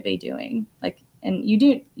what you could be doing. Like, and you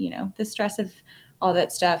do, the stress of all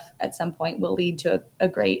that stuff at some point will lead to a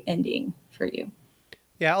great ending for you.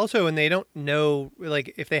 Yeah. Also, when they don't know,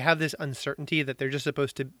 like if they have this uncertainty that they're just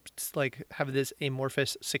supposed to like have this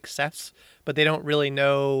amorphous success, but they don't really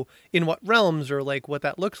know in what realms or like what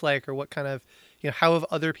that looks like or what kind of, how have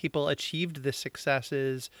other people achieved the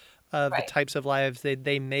successes of the types of lives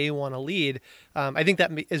they may want to lead. I think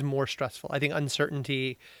that is more stressful. I think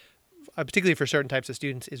uncertainty, particularly for certain types of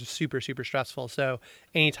students, is super, super stressful. So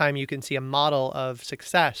anytime you can see a model of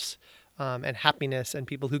success and happiness and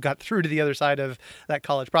people who got through to the other side of that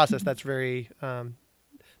college process, that's very,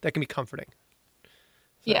 that can be comforting.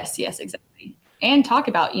 So. Yes, exactly. And talk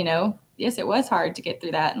about, yes, it was hard to get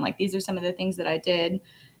through that. And like, these are some of the things that I did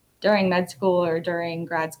during med school or during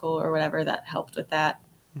grad school or whatever that helped with that.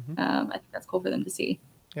 I think that's cool for them to see.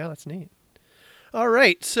 Yeah, that's neat. All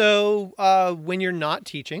right. So when you're not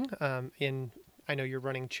teaching I know you're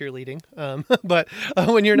running cheerleading, but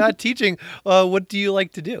when you're not teaching, what do you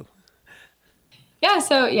like to do? Yeah.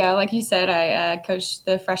 So like you said, I coached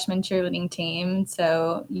the freshman cheerleading team.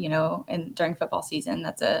 So, and during football season,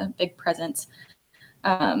 that's a big presence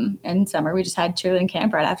In summer, we just had cheerleading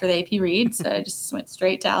camp right after the AP Read. So I just went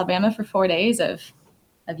straight to Alabama for 4 days of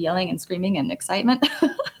yelling and screaming and excitement,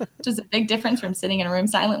 which is a big difference from sitting in a room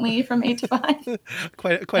silently from 8 to 5.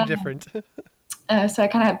 Quite different. So I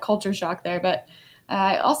kind of have culture shock there. But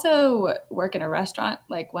I also work in a restaurant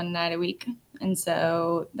like one night a week. And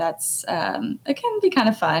so that's, it can be kind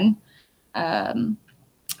of fun.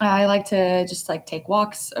 I like to just like take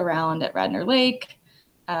walks around at Radnor Lake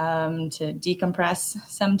to decompress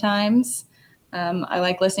sometimes. I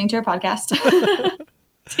like listening to your podcast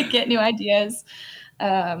to get new ideas.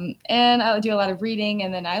 And I do a lot of reading.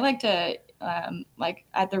 And then I like to, like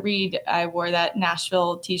at the Read, I wore that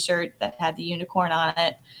Nashville t-shirt that had the unicorn on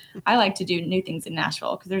it. I like to do new things in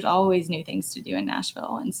Nashville because there's always new things to do in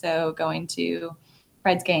Nashville. And so going to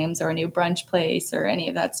Preds games or a new brunch place or any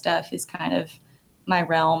of that stuff is kind of my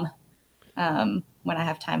realm when I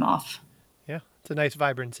have time off. Yeah, it's a nice,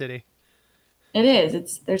 vibrant city. It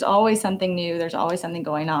is. There's always something new. There's always something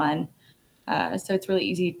going on. So it's really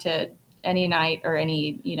easy to any night or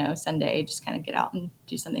any, Sunday, just kind of get out and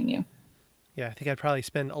do something new. Yeah, I think I'd probably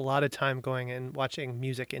spend a lot of time going and watching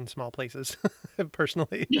music in small places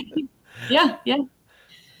personally. Yeah.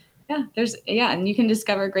 And you can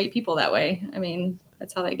discover great people that way. I mean,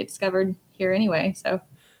 that's how they get discovered here anyway. So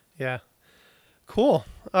Yeah. Cool.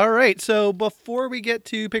 All right. So before we get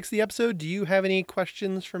to picks of the episode, do you have any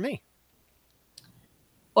questions for me?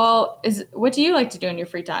 well, what do you like to do in your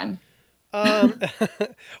free time? Um,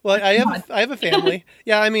 well, I have a family.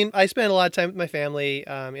 Yeah, I mean, I spend a lot of time with my family.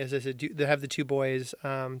 As I said, they have the two boys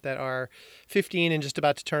that are 15 and just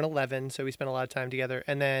about to turn 11, so we spend a lot of time together.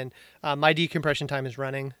 And then my decompression time is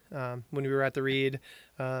running. When we were at the Read,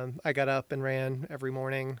 I got up and ran every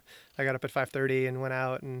morning. I got up at 5:30 and went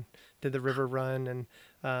out and did the river run, and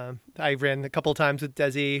I ran a couple times with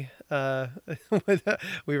Desi.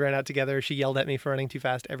 We ran out together. She yelled at me for running too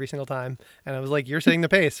fast every single time, and I was like, "You're setting the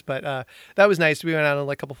pace." But that was nice. We went out on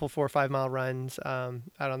like a couple 4 or 5 mile runs out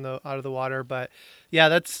of the water. But yeah,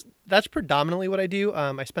 that's predominantly what I do.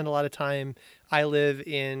 I spend a lot of time. I live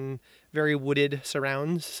in very wooded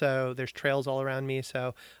surrounds, so there's trails all around me.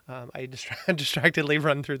 So I distractedly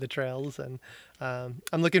run through the trails, and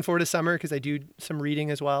I'm looking forward to summer because I do some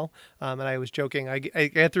reading as well. And I was joking, I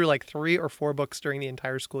get through like 3 or 4 books during the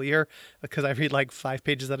entire school year because I read like 5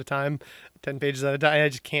 pages at a time, 10 pages at a time. I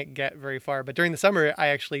just can't get very far. But during the summer, I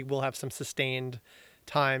actually will have some sustained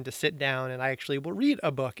time to sit down and I actually will read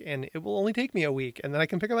a book, and it will only take me a week, and then I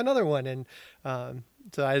can pick up another one. And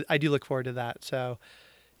so I do look forward to that. So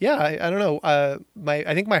yeah, I don't know.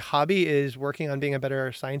 I think my hobby is working on being a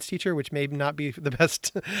better science teacher, which may not be the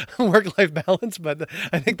best work-life balance, but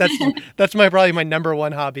I think that's probably my number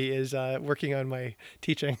one hobby is working on my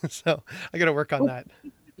teaching. So I got to work on that.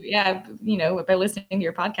 Yeah, by listening to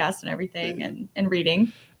your podcast and everything and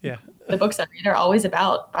reading. Yeah. The books I read are always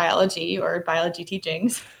about biology or biology teaching.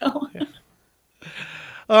 So. Yeah.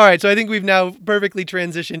 All right, so I think we've now perfectly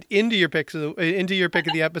transitioned into your pick of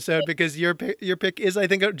the episode because your pick is, I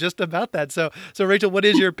think, just about that. So Rachel, what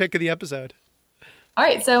is your pick of the episode? All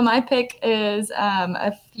right, so my pick is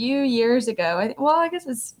a few years ago. I guess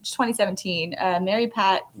it's 2017. Mary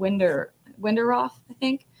Pat Winderoth, I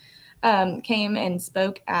think, came and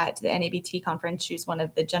spoke at the NABT conference. She was one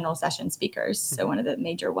of the general session speakers, so one of the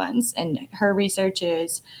major ones. And her research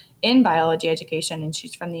is in biology education, and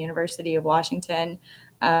she's from the University of Washington.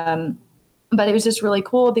 But it was just really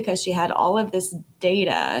cool because she had all of this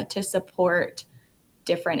data to support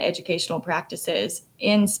different educational practices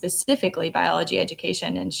in specifically biology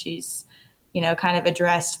education. And she's, kind of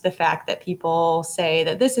addressed the fact that people say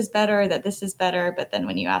that this is better, but then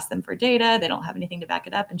when you ask them for data, they don't have anything to back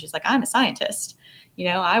it up. And she's like, I'm a scientist,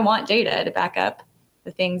 I want data to back up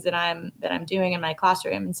the things that I'm doing in my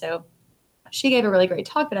classroom. And so she gave a really great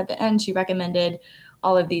talk, but at the end, she recommended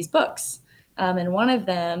all of these books. And one of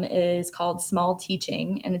them is called Small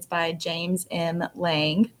Teaching, and it's by James M.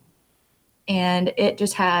 Lang. And it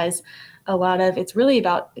just has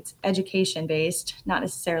it's education based, not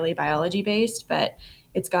necessarily biology based, but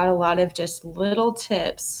it's got a lot of just little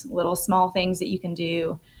tips, little small things that you can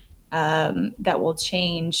do that will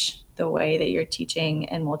change the way that you're teaching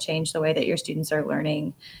and will change the way that your students are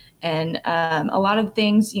learning. And a lot of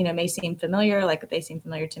things, may seem familiar, like they seem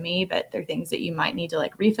familiar to me, but they're things that you might need to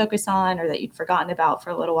like refocus on or that you'd forgotten about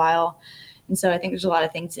for a little while. And so I think there's a lot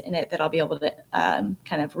of things in it that I'll be able to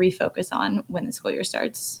kind of refocus on when the school year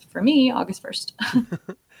starts. For me, August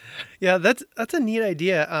 1st. Yeah, that's a neat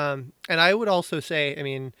idea. And I would also say, I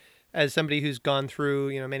mean, as somebody who's gone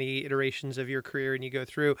through, many iterations of your career and you go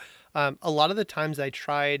through, a lot of the times I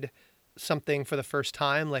tried something for the first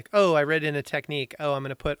time, like, oh, I read in a technique. Oh, I'm going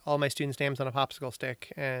to put all my students' names on a popsicle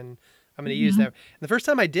stick and I'm going to use that. Mhm. And the first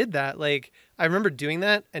time I did that, like, I remember doing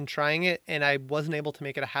that and trying it, and I wasn't able to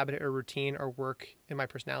make it a habit or routine or work in my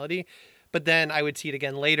personality. But then I would see it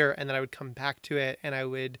again later, and then I would come back to it and I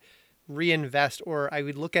would reinvest, or I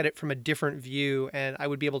would look at it from a different view and I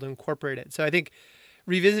would be able to incorporate it. So I think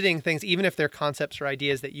revisiting things, even if they're concepts or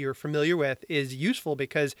ideas that you're familiar with, is useful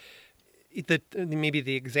because maybe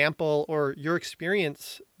the example or your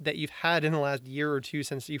experience that you've had in the last year or two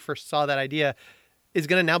since you first saw that idea is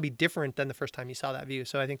going to now be different than the first time you saw that view.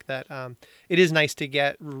 So I think that it is nice to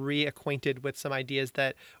get reacquainted with some ideas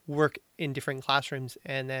that work in different classrooms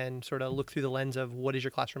and then sort of look through the lens of what is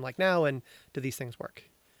your classroom like now and do these things work?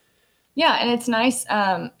 Yeah, and it's nice.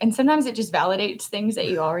 And sometimes it just validates things that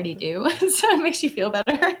you already do. So it makes you feel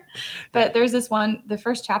better. Yeah. But there's this one, the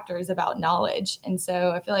first chapter is about knowledge. And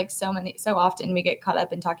so I feel like so often we get caught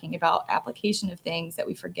up in talking about application of things that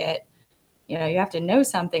we forget. You know, you have to know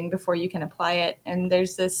something before you can apply it. And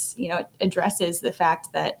there's this, it addresses the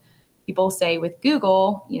fact that people say with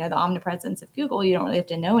Google, the omnipresence of Google, you don't really have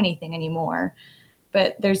to know anything anymore.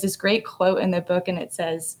 But there's this great quote in the book, and it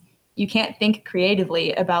says, you can't think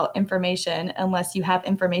creatively about information unless you have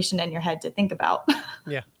information in your head to think about.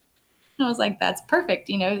 Yeah. And I was like, that's perfect.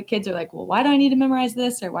 The kids are like, well, why do I need to memorize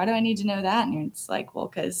this? Or why do I need to know that? And it's like, well,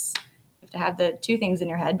 because you have to have the two things in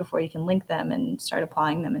your head before you can link them and start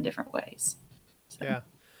applying them in different ways. So. Yeah.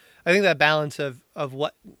 I think that balance of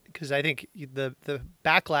what, because I think the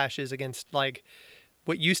backlash is against like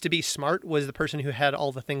what used to be smart was the person who had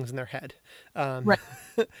all the things in their head. Right.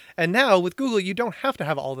 And now with Google, you don't have to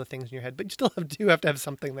have all the things in your head, but you still do have to have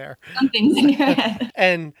something there. Some things in your head.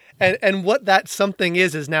 and what that something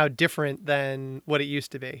is now different than what it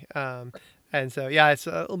used to be. And so, yeah, it's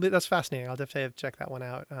a little bit, that's fascinating. I'll definitely have to check that one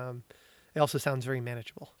out. It also sounds very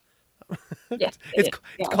manageable. Yeah, it's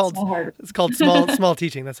called small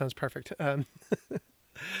teaching. That sounds perfect.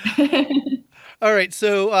 All right,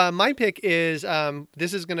 so my pick is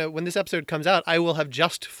this is gonna when this episode comes out, I will have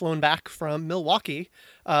just flown back from Milwaukee,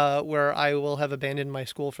 where I will have abandoned my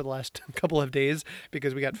school for the last couple of days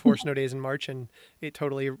because we got 4 snow days in March, and it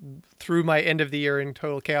totally threw my end of the year in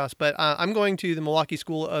total chaos. But I'm going to the Milwaukee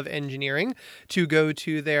School of Engineering to go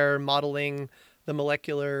to their Modeling the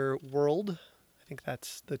Molecular World. I think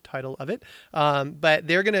that's the title of it. But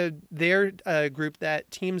they're a group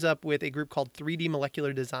that teams up with a group called 3D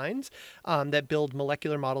Molecular Designs that build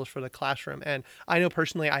molecular models for the classroom. And I know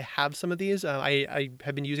personally I have some of these. I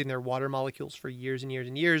have been using their water molecules for years and years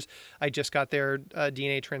and years. I just got their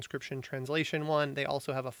DNA transcription translation one. They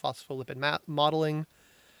also have a phospholipid modeling.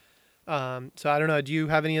 So I don't know. Do you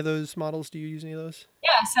have any of those models? Do you use any of those? Yeah.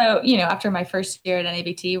 So, after my first year at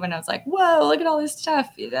NABT, when I was like, whoa, look at all this stuff,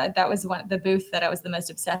 that was the booth that I was the most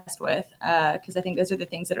obsessed with, because I think those are the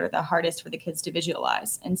things that are the hardest for the kids to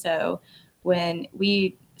visualize. And so when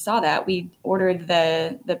we saw that, we ordered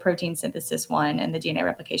the protein synthesis one and the DNA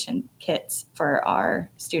replication kits for our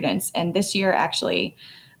students. And this year, actually,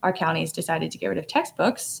 our counties decided to get rid of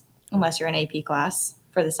textbooks, unless you're an AP class,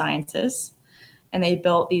 for the sciences. And they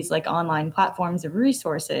built these like online platforms of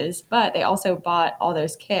resources, but they also bought all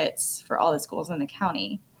those kits for all the schools in the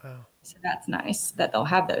county. Wow. So that's nice that they'll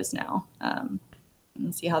have those now, and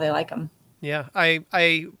see how they like them. Yeah,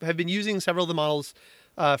 I have been using several of the models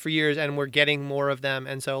for years, and we're getting more of them.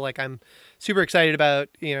 And so like I'm super excited about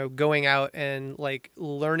going out and like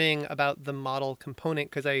learning about the model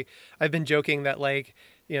component, because I've been joking that like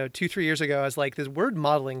 2-3 years ago I was like, this word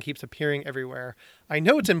modeling keeps appearing everywhere. I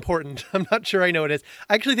know it's important. I'm not sure I know what it is.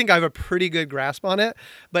 I actually think I have a pretty good grasp on it,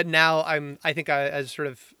 but now I think as sort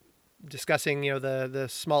of discussing the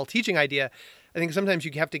small teaching idea, I think sometimes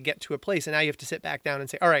you have to get to a place, and now you have to sit back down and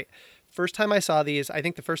say, all right, first time I saw these, I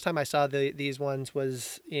think the first time I saw these ones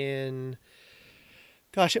was in,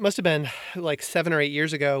 gosh, it must have been like 7 or 8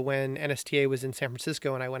 years ago when NSTA was in San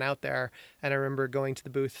Francisco, and I went out there, and I remember going to the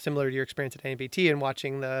booth similar to your experience at NABT and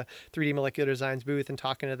watching the 3D Molecular Designs booth and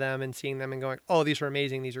talking to them and seeing them and going, oh, these are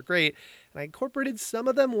amazing. These are great. And I incorporated some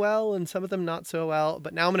of them well and some of them not so well,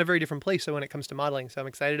 but now I'm in a very different place. So when it comes to modeling, so I'm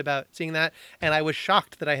excited about seeing that. And I was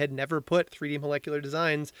shocked that I had never put 3D Molecular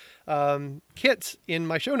Designs kits in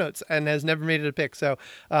my show notes and has never made it a pick. So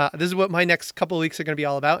this is what my next couple of weeks are going to be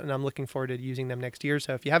all about, and I'm looking forward to using them next year.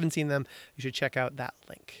 So if you haven't seen them, you should check out that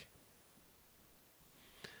link.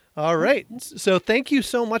 All right. So thank you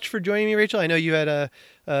so much for joining me, Rachel. I know you had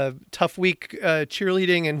a tough week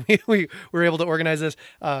cheerleading, and we were able to organize this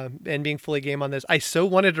and being fully game on this. I so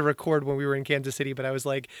wanted to record when we were in Kansas City, but I was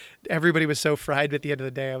like, everybody was so fried at the end of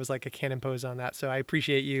the day. I was like, I can't impose on that. So I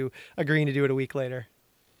appreciate you agreeing to do it a week later.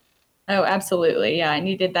 Oh, absolutely. Yeah, I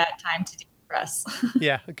needed that time to decompress.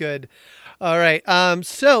 Yeah, good. All right.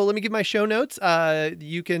 So let me give my show notes.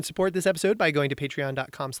 You can support this episode by going to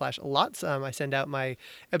patreon.com/lots. I send out my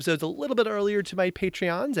episodes a little bit earlier to my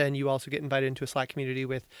Patreons, and you also get invited into a Slack community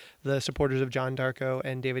with the supporters of John Darko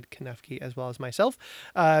and David Kanufke, as well as myself.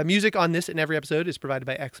 Music on this and every episode is provided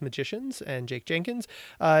by X Magicians and Jake Jenkins.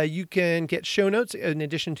 You can get show notes in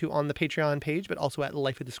addition to on the Patreon page, but also at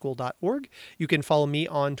lifeoftheschool.org. You can follow me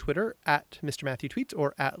on Twitter at Mr. Matthew Tweets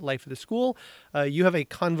or at Life of the School. You have a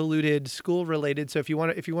convoluted school related, so if you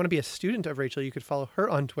want to be a student of Rachel, you could follow her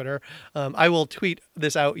on Twitter. I will tweet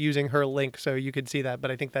this out using her link so you could see that, but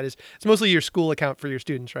I think it's mostly your school account for your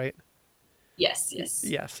students, right? Yes, yes.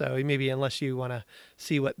 Yeah, so maybe unless you want to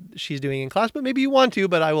see what she's doing in class, but maybe you want to,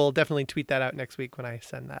 but I will definitely tweet that out next week when I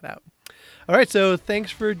send that out. All right, so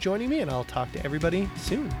thanks for joining me, and I'll talk to everybody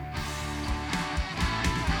soon.